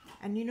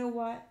 And you know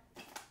what?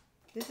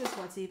 This is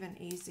what's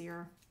even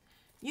easier.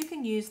 You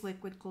can use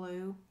liquid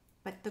glue,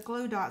 but the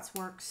glue dots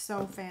work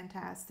so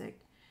fantastic.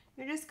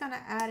 You're just going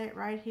to add it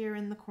right here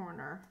in the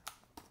corner,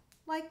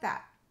 like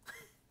that.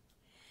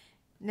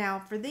 Now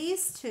for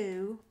these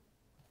two,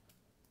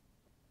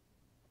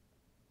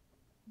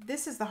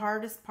 this is the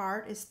hardest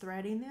part, is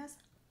threading this.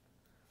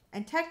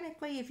 And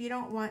technically, if you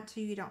don't want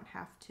to, you don't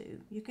have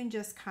to. You can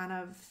just kind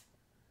of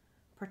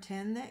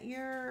pretend that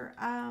you're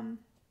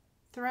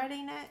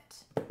threading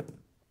it.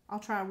 I'll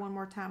try one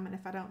more time, and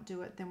if I don't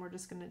do it, then we're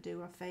just going to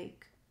do a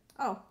fake.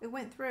 Oh, it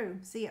went through.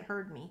 See, it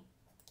heard me.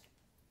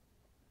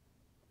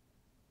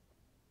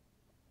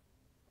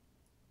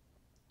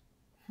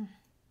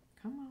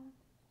 Come on.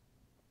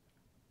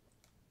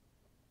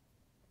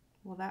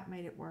 Well, that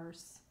made it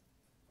worse.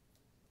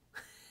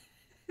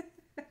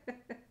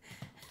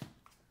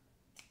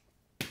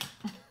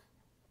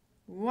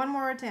 One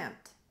more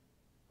attempt.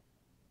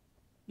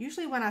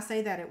 Usually when I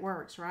say that, it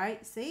works,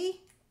 right?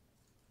 See?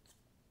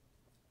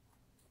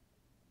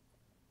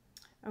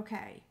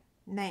 Okay,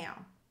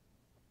 now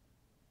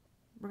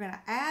we're going to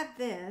add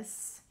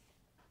this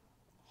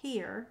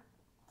here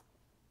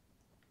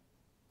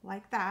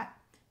like that,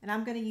 and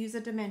I'm going to use a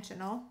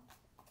dimensional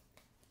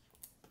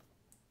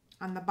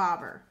on the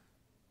bobber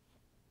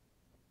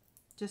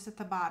just at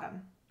the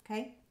bottom.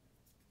 Okay,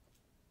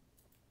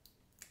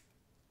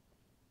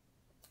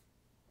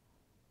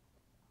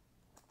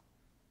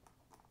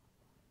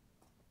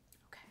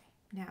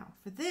 now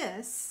for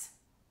this,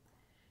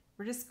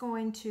 we're just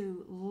going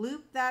to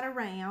loop that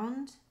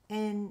around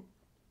and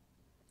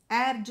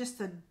add just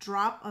a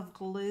drop of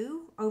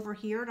glue over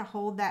here to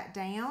hold that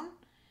down.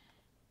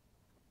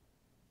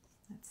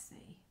 Let's see.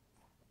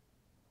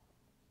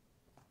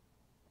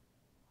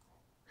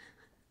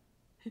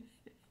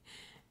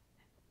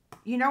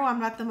 You know I'm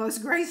not the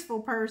most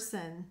graceful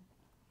person.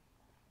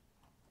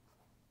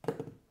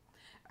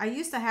 I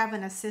used to have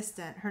an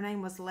assistant. Her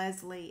name was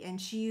Leslie,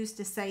 and she used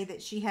to say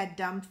that she had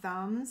dumb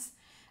thumbs.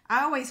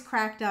 I always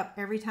cracked up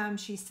every time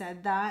she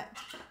said that,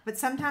 but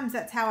sometimes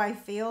that's how I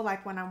feel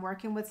like when I'm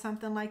working with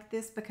something like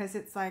this, because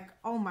it's like,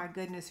 oh my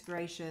goodness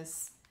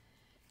gracious.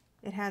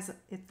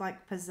 It's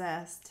like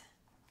possessed.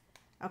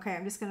 Okay,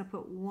 I'm just going to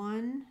put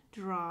 1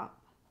 drop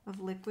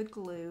of liquid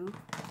glue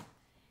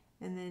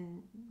and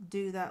then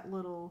do that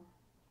little,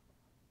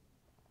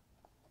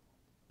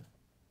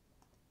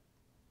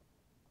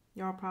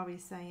 y'all probably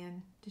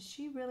saying, did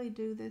she really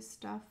do this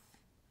stuff?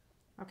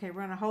 Okay, we're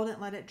going to hold it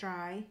and let it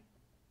dry.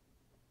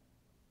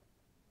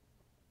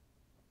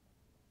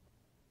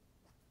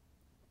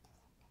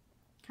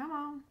 Come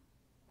on,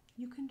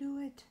 you can do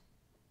it.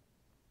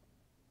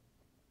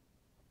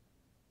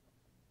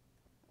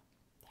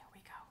 There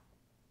we go.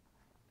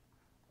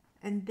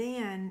 And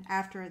then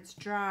after it's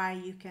dry,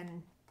 you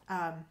can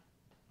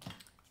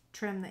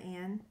trim the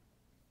end.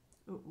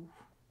 Ooh.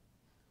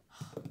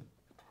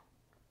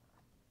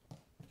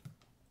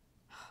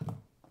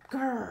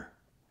 Grr,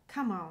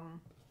 come on.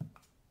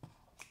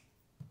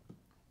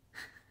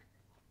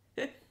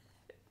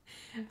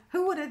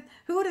 Who would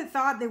have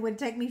thought that it would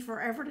take me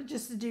forever to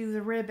just do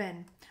the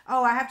ribbon?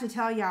 Oh, I have to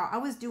tell y'all, I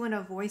was doing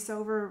a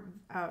voiceover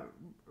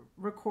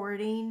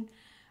recording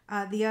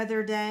the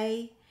other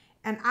day,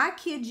 and I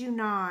kid you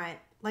not,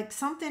 like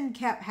something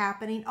kept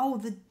happening. Oh,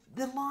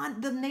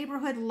 the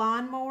neighborhood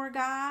lawnmower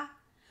guy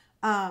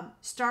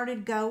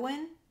started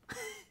going.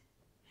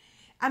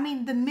 I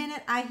mean, the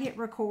minute I hit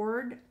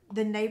record,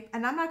 and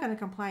I'm not going to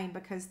complain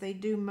because they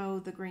do mow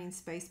the green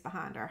space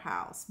behind our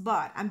house,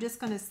 but I'm just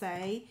going to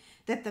say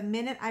that the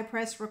minute I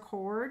pressed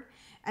record,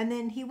 and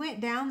then he went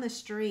down the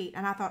street,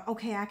 and I thought,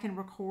 okay, I can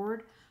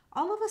record.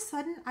 All of a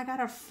sudden, I got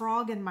a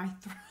frog in my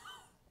throat.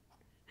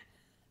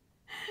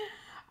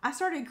 I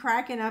started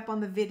cracking up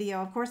on the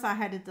video. Of course, I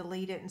had to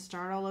delete it and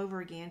start all over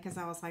again because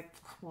I was like,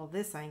 well,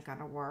 this ain't going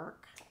to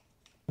work.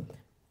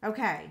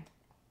 Okay.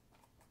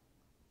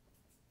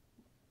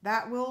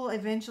 That will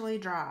eventually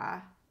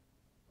dry.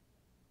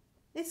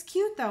 It's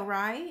cute though,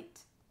 right?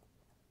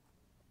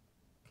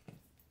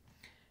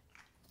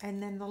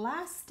 And then the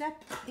last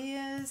step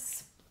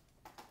is,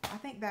 I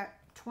think that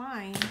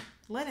twine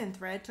linen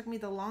thread took me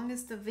the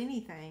longest of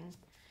anything,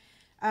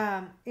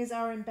 is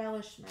our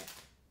embellishment.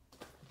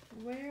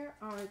 Where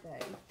are they?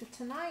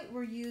 Tonight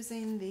we're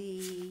using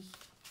the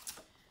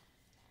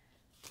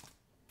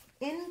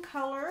in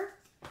color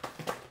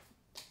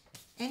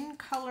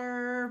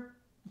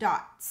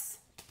dots.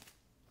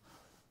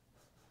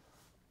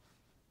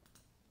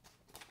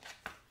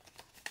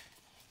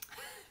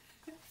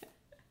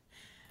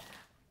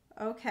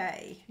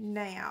 Okay,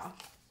 now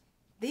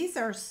these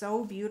are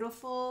so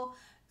beautiful.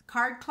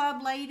 Card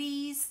Club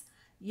ladies,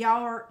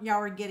 y'all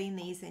are getting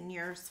these in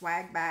your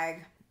swag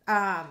bag.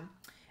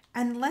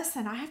 And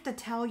listen, I have to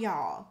tell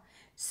y'all.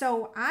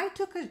 So I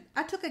took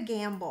a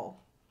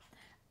gamble.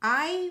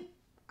 I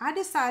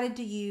decided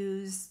to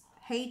use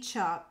Hey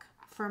Chuck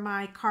for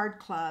my Card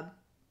Club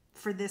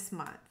for this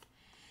month.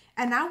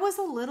 And I was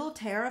a little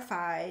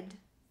terrified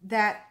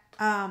that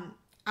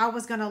I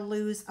was going to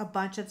lose a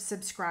bunch of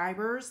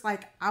subscribers.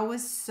 Like, I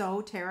was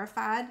so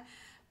terrified.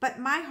 But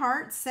my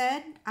heart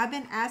said, I've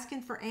been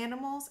asking for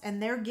animals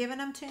and they're giving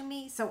them to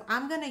me, so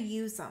I'm going to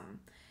use them.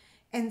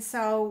 And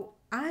so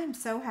I'm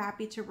so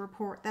happy to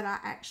report that I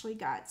actually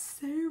got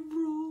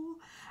several.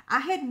 I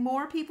had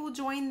more people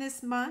join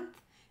this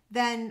month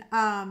than,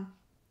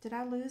 did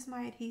I lose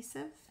my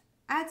adhesive?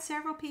 I had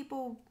several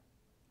people.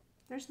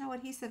 There's no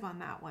adhesive on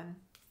that one.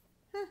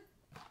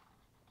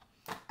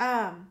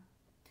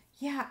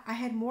 Yeah, I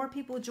had more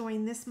people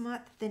join this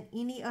month than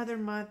any other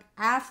month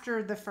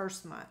after the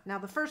first month. Now,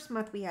 the first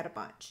month we had a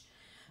bunch.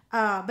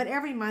 But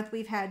every month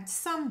we've had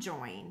some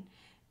join.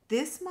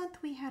 This month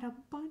we had a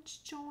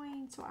bunch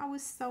join. So I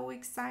was so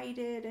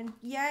excited. And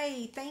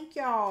yay, thank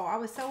y'all. I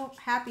was so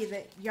happy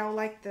that y'all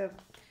like the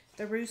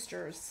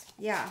roosters.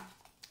 Yeah,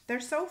 they're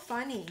so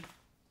funny.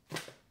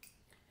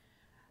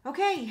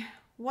 Okay,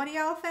 what do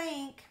y'all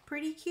think?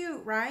 Pretty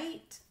cute,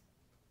 right?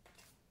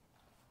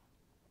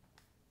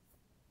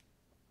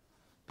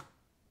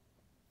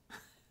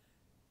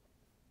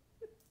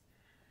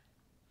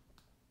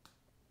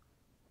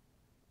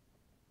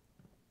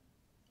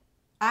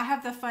 I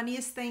have the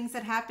funniest things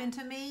that happen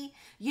to me.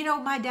 You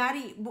know, my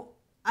daddy,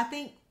 I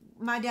think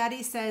my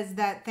daddy says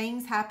that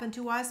things happen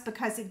to us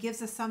because it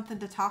gives us something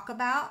to talk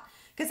about.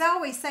 Because I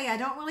always say I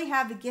don't really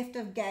have the gift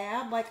of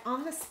gab. Like,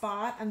 on the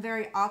spot, I'm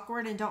very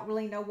awkward and don't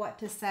really know what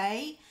to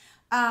say.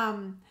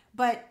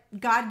 But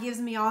God gives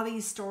me all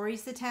these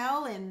stories to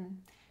tell,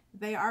 and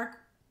they're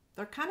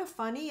kind of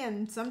funny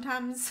and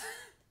sometimes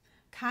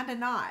kind of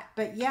not.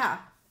 But yeah.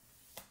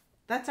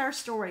 That's our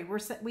story.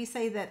 We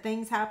say that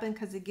things happen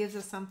because it gives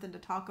us something to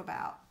talk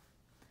about.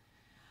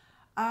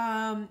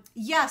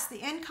 Yes, the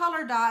in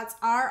color dots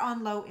are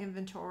on low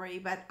inventory,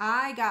 but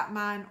I got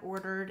mine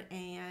ordered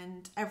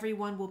and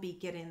everyone will be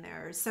getting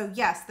theirs. So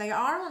yes, they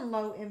are on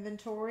low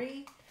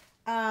inventory.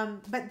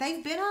 But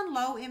they've been on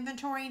low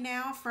inventory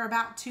now for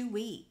about 2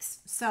 weeks.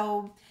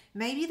 So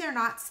maybe they're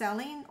not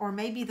selling, or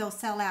maybe they'll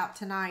sell out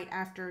tonight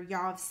after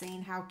y'all have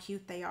seen how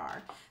cute they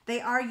are.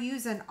 They are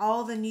using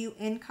all the new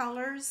in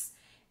colors,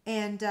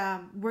 and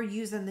we're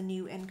using the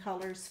new in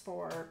colors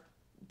for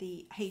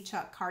the Hey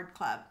Chuck Card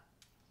Club.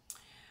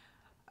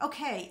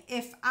 Okay,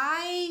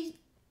 I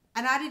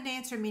didn't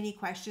answer many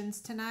questions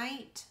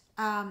tonight.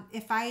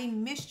 If I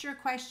missed your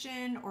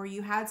question or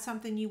you had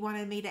something you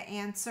wanted me to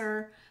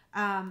answer,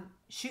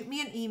 shoot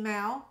me an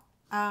email.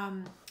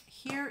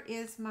 Here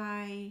is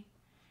my,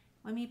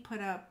 let me put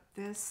up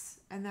this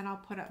and then I'll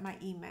put up my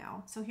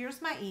email. So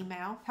here's my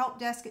email,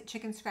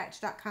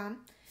 helpdesk@chickenscratch.com,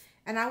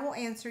 and I will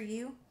answer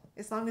you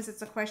as long as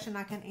it's a question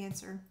I can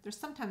answer.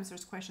 Sometimes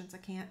there's questions I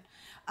can't.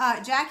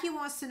 Jackie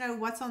wants to know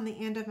what's on the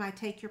end of my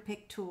Take Your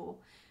Pick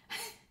tool.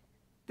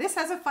 This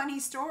has a funny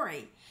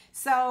story.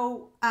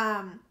 So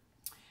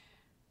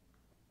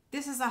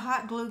this is a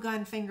hot glue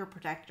gun finger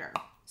protector.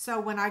 So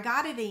when I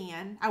got it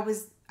in,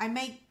 I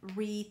make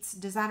wreaths,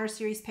 designer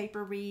series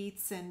paper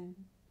wreaths, and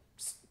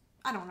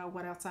I don't know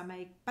what else I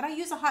make, but I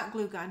use a hot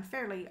glue gun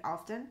fairly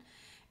often.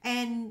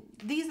 And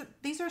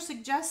these are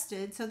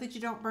suggested so that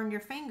you don't burn your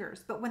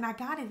fingers. But when I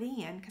got it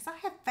in, because I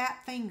have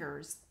fat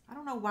fingers, I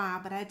don't know why,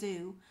 but I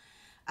do,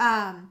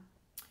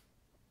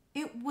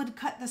 it would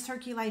cut the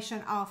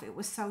circulation off. It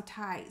was so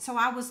tight. So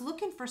I was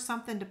looking for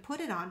something to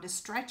put it on to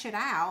stretch it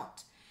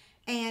out.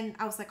 And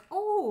I was like,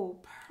 oh,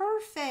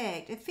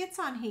 perfect. It fits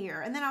on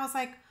here. And then I was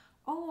like,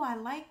 oh, I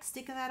like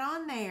sticking that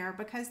on there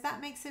because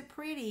that makes it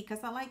pretty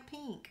because I like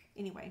pink.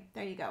 Anyway,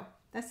 there you go.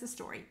 That's the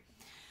story.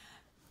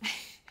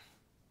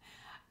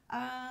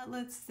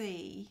 Let's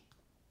see.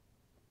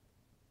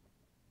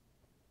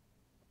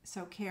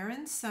 So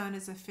Karen's son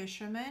is a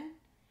fisherman.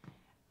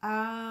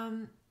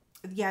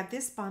 Yeah,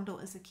 this bundle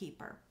is a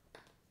keeper.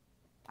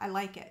 I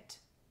like it.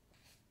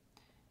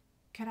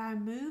 Could I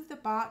move the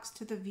box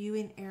to the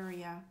viewing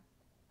area?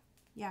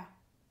 Yeah,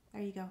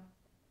 there you go.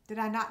 Did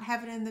I not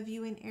have it in the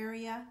viewing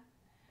area?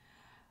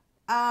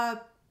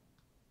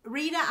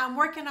 Rita, I'm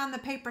working on the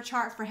paper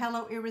chart for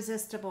Hello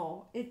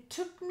Irresistible. It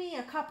took me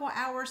a couple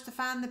hours to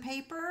find the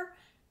paper,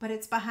 but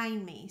it's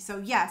behind me. So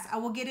yes, I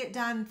will get it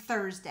done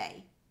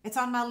Thursday. It's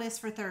on my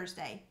list for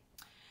Thursday.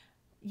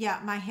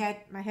 Yeah, my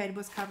head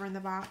was covering the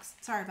box.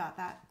 Sorry about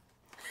that.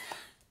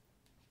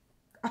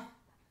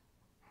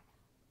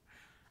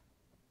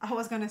 I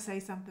was going to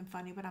say something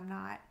funny, but I'm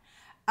not.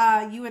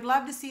 You would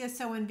love to see a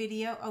sewing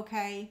video.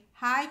 Okay.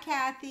 Hi,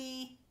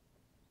 Kathy.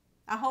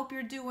 I hope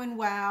you're doing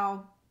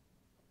well.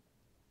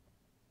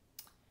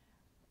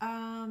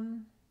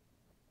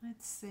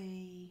 Let's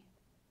see.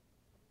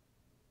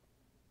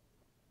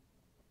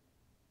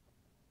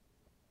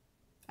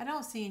 I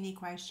don't see any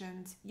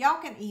questions.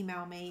 Y'all can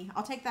email me.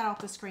 I'll take that off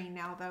the screen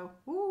now, though.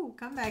 Ooh,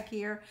 come back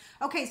here.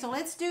 Okay, so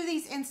let's do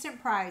these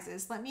instant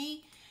prizes. Let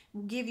me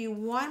give you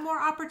one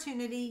more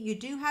opportunity. You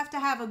do have to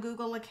have a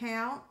Google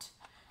account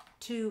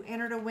to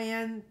enter to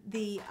win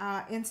the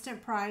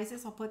instant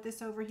prizes. I'll put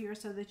this over here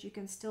so that you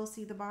can still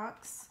see the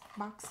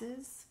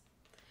boxes.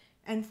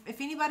 And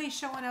if anybody's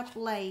showing up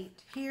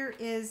late, here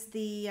is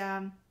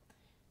the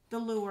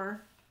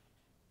lure.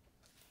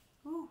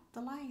 Ooh, the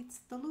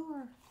lights, the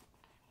lure.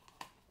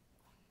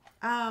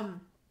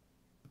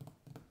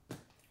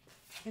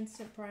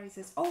 Instant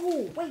prizes.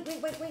 Oh,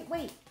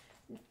 wait.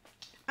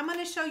 I'm going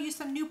to show you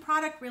some new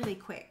product really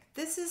quick.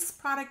 This is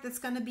product that's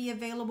going to be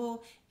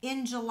available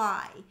in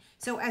July.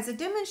 So as a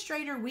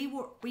demonstrator, we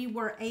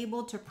were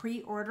able to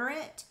pre-order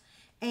it,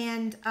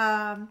 and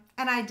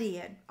I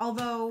did.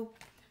 Although,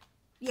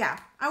 yeah,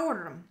 I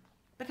ordered them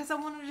because I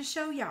wanted to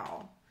show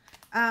y'all.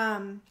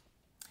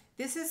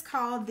 This is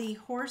called the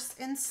Horse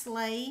and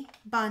Sleigh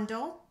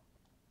Bundle.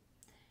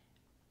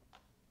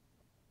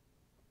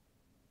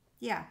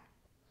 Yeah,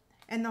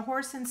 and the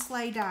horse and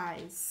sleigh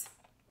dies.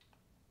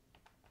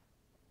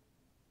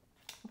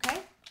 Okay,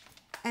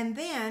 and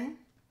then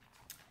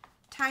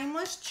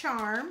Timeless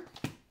Charm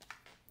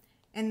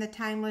and the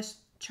Timeless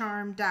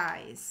Charm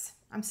dies.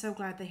 I'm so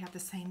glad they have the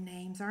same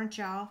names, aren't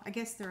y'all? I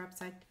guess they're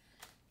upside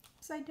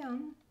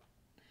down.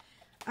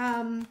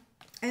 And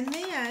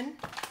then,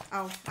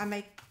 oh, I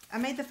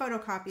made the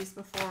photocopies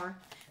before.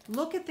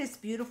 Look at this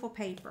beautiful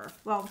paper.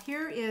 Well,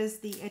 here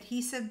is the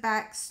adhesive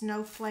back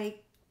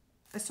snowflake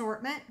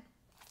assortment,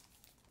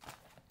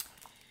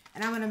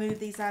 and I'm going to move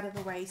these out of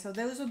the way. So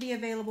those will be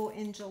available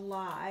in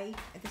July.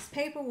 This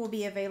paper will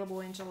be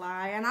available in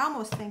July, and I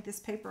almost think this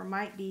paper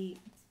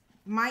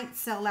might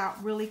sell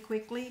out really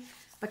quickly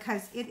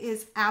because it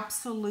is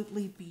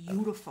absolutely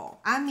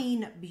beautiful. I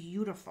mean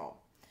beautiful.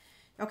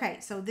 Okay,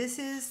 so this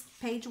is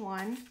page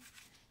 1.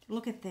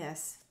 Look at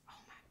this. Oh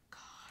my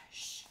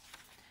gosh.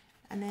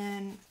 And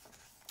then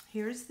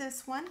here's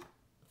this one,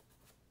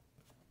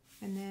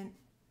 and then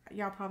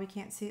y'all probably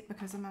can't see it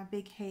because of my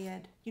big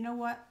head. You know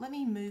what? Let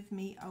me move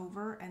me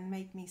over and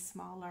make me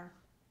smaller.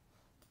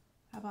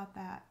 How about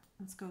that?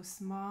 Let's go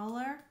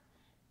smaller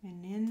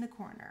and in the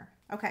corner.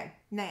 Okay,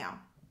 now.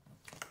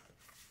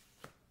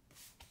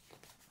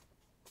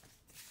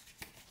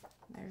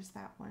 There's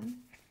that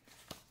one.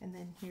 And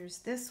then here's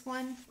this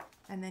one.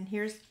 And then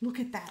here's, look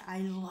at that. I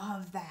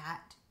love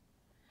that.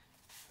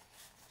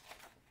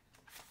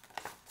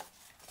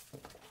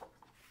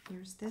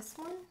 Here's this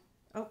one.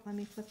 Oh, let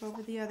me flip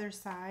over the other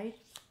side.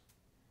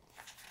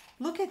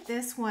 Look at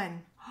this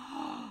one.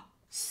 Oh,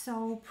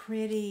 so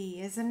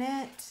pretty, isn't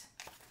it?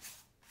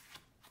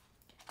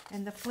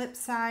 And the flip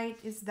side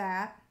is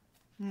that.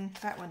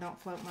 That one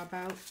don't float my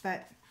boat,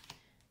 but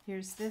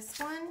here's this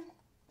one.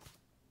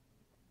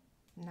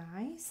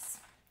 Nice.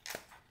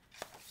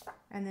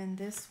 And then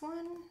this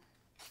one.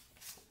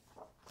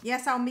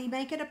 Yes, I'll be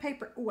making a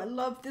paper. Oh, I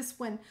love this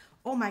one.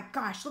 Oh my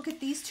gosh, look at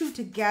these two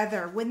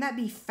together. Wouldn't that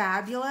be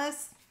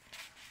fabulous?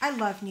 I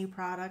love new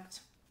product.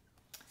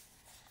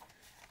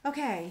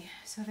 Okay,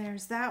 so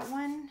there's that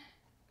one.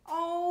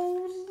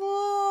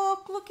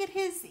 Oh, look at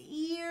his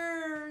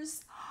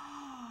ears.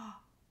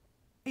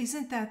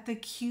 Isn't that the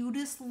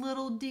cutest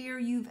little deer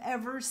you've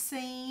ever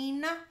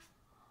seen?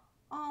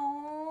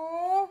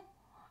 Oh,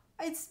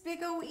 it's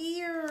big old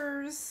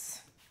ears.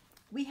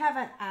 We have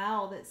an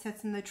owl that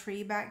sits in the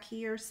tree back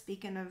here.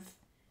 Speaking of,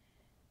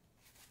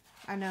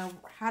 I know,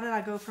 how did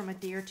I go from a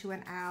deer to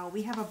an owl?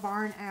 We have a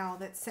barn owl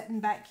that's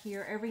sitting back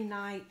here every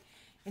night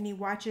and he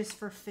watches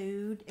for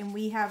food, and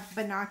we have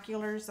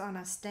binoculars on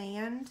a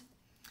stand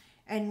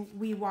and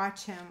we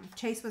watch him.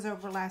 Chase was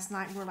over last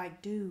night and we're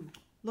like, dude,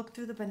 look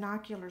through the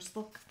binoculars.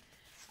 Look.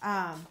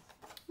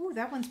 Ooh,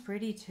 that one's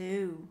pretty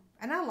too.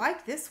 And I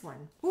like this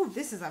one. Ooh,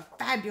 this is a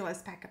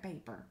fabulous pack of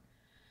paper.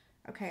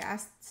 Okay, I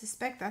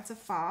suspect that's a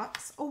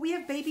fox. Oh, we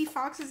have baby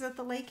foxes at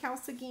the lake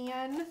house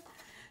again.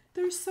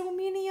 There's so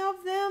many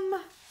of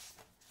them.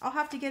 I'll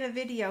have to get a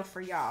video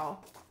for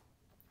y'all.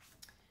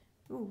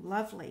 Ooh,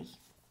 lovely.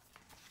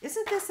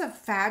 Isn't this a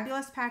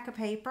fabulous pack of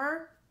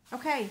paper?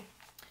 Okay,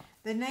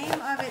 the name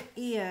of it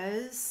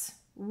is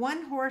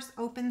One Horse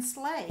Open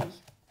Sleigh.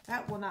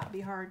 That will not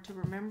be hard to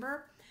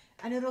remember.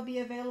 And it'll be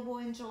available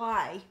in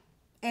July.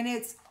 And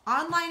it's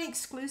online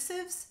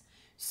exclusives,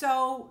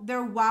 so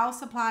they're while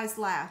supplies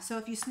last. So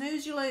if you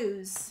snooze, you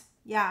lose.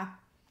 Yeah.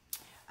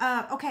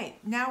 Okay,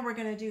 now we're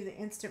going to do the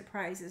instant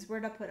prizes.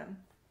 Where'd I put them?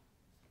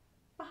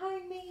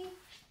 Behind me.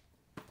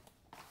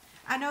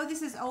 I know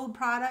this is old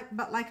product,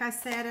 but like I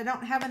said, I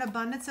don't have an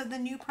abundance of the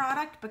new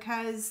product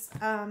because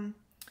I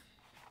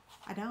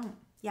don't.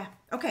 Yeah.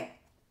 Okay.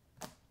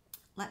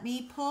 Let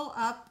me pull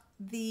up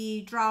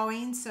the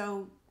drawing.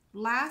 So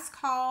last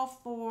call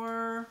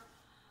for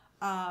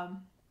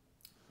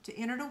to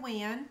enter to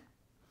win.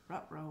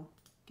 Ruh-roh.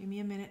 Give me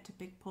a minute to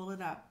pull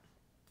it up.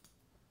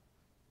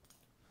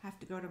 I have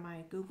to go to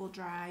my Google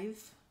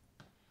Drive.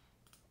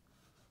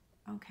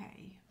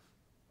 Okay.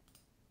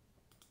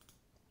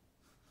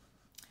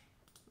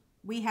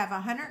 We have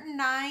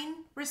 109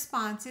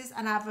 responses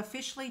and I've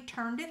officially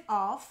turned it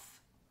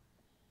off.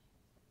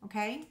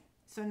 Okay.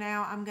 So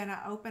now I'm going to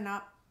open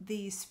up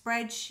the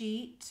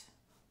spreadsheet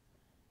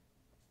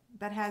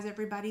that has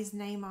everybody's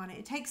name on it.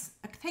 It takes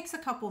a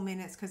couple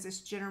minutes because it's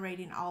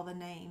generating all the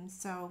names.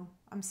 So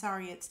I'm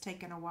sorry it's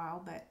taken a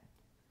while, but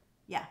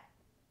yeah.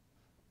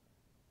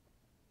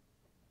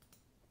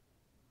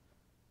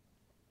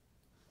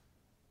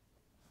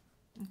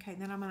 Okay,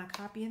 then I'm going to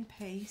copy and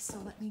paste. So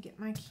let me get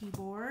my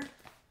keyboard.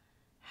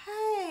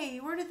 Hey,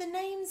 where did the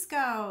names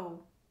go?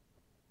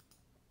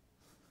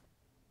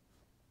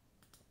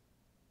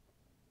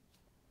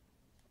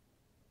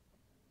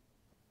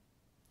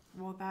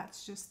 Well,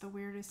 that's just the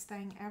weirdest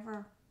thing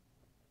ever.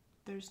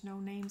 There's no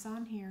names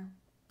on here.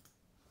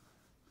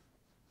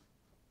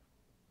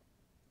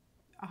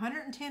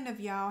 110 of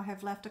y'all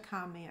have left a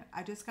comment.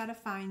 I just got to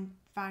find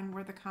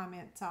where the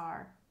comments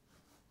are.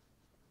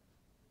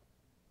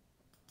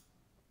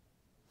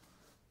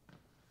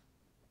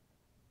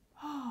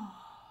 Oh.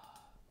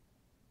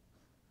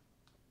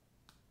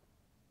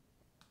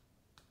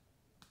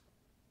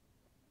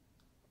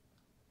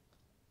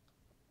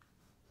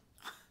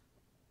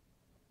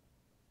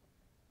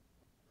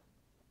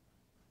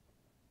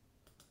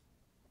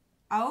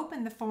 I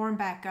opened the form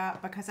back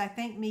up because I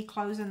think me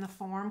closing the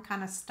form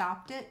kind of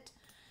stopped it.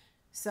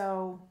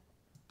 So,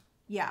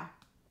 yeah.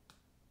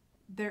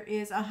 There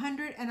is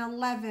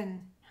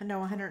 111, no,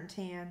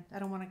 110. I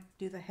don't want to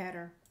do the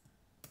header.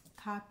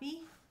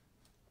 Copy.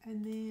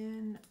 And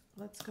then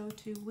let's go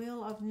to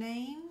Wheel of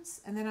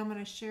Names. And then I'm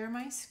going to share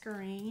my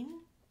screen.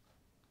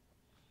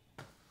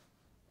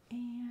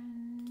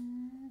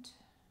 And,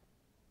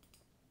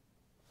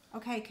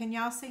 okay, can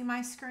y'all see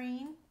my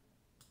screen?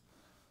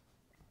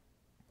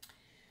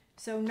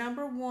 So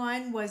number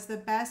 1 was the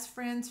Best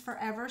Friends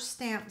Forever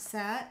stamp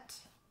set.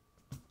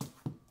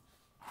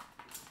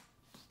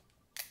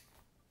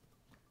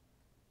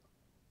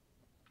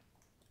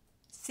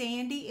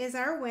 Sandy is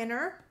our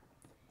winner.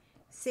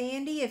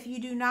 Sandy, if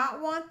you do not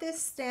want this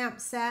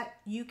stamp set,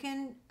 you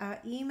can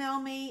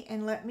email me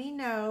and let me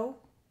know.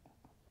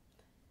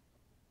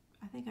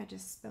 I think I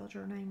just spelled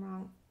your name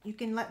wrong. You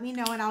can let me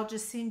know and I'll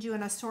just send you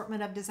an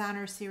assortment of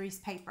Designer Series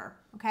paper,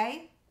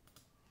 okay?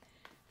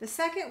 The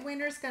second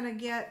winner is going to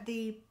get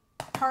the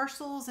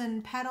Parcels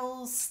and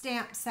Petals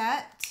stamp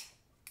set.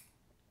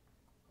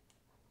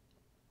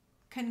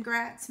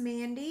 Congrats,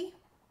 Mandy.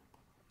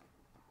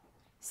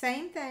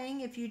 Same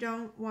thing, if you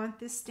don't want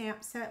this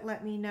stamp set,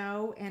 let me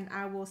know and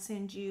I will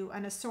send you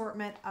an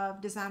assortment of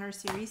Designer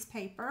Series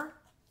paper.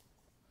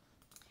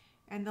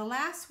 And the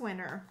last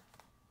winner,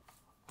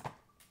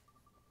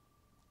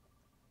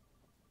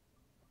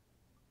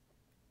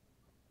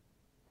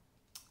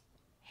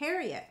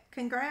 Harriet.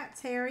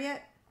 Congrats,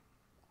 Harriet.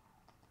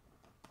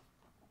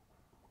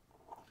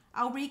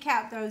 I'll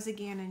recap those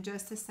again in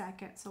just a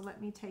second. So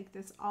let me take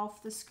this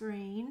off the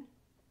screen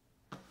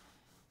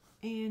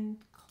and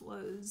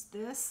close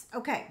this.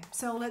 Okay,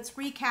 so let's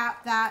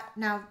recap that.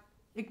 Now,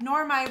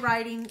 ignore my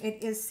writing.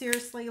 It is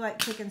seriously like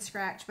chicken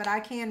scratch, but I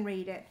can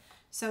read it.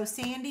 So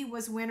Sandy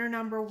was winner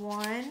number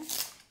 1,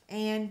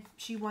 and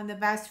she won the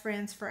Best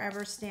Friends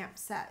Forever stamp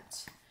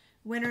set.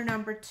 Winner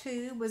number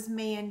 2 was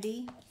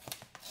Mandy,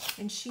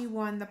 and she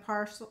won the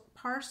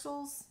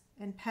Parcels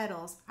and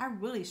Petals. I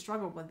really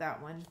struggled with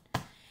that one.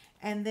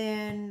 And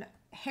then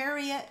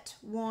Harriet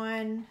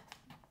won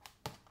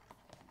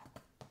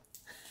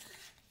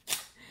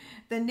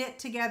the Knit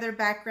Together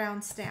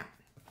background stamp.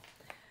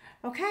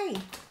 Okay,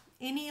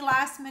 any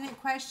last minute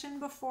question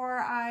before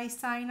I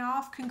sign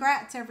off?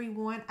 Congrats,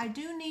 everyone. I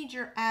do need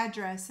your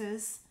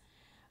addresses.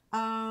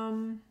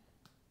 Let's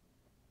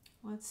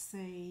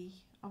see.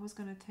 I was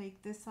going to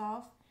take this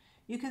off.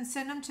 You can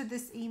send them to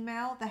this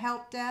email, the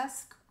help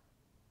desk,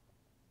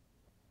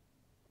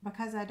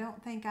 because I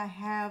don't think I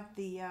have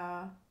the,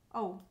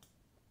 oh,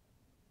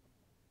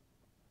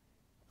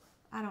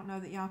 I don't know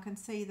that y'all can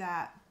see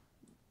that.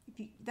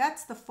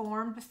 That's the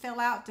form to fill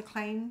out to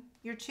claim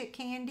your chick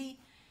candy.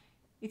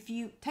 If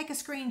you take a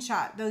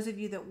screenshot, those of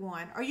you that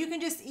won, or you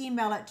can just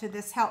email it to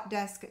this help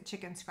desk at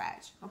Chicken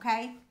Scratch,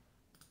 okay?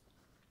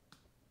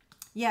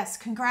 Yes,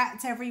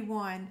 congrats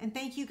everyone. And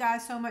thank you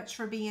guys so much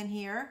for being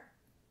here.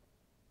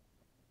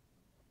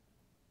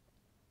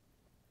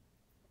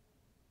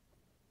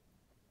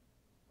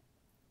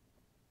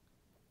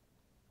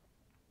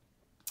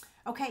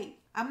 Okay,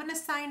 I'm going to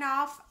sign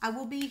off. I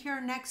will be here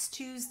next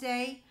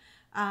Tuesday.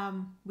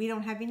 We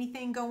don't have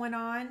anything going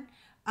on.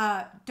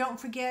 Don't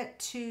forget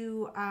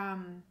to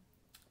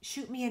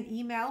shoot me an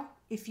email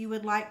if you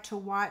would like to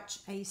watch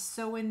a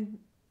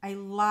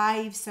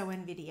live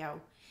sew-in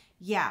video.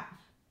 Yeah,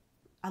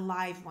 a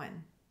live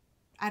one.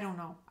 I don't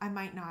know. I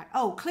might not.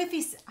 Oh,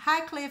 Cliffy.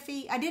 Hi,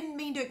 Cliffy. I didn't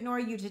mean to ignore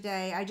you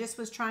today. I just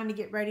was trying to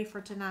get ready for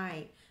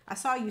tonight. I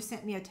saw you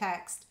sent me a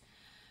text.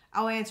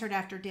 I'll answer it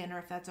after dinner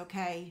if that's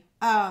okay.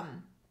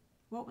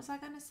 What was I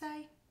going to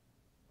say?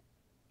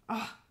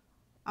 Oh,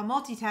 I'm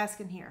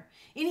multitasking here.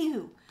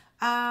 Anywho,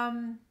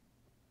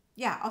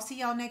 yeah, I'll see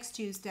y'all next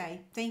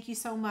Tuesday. Thank you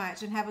so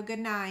much and have a good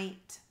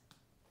night.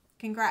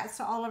 Congrats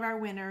to all of our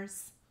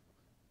winners.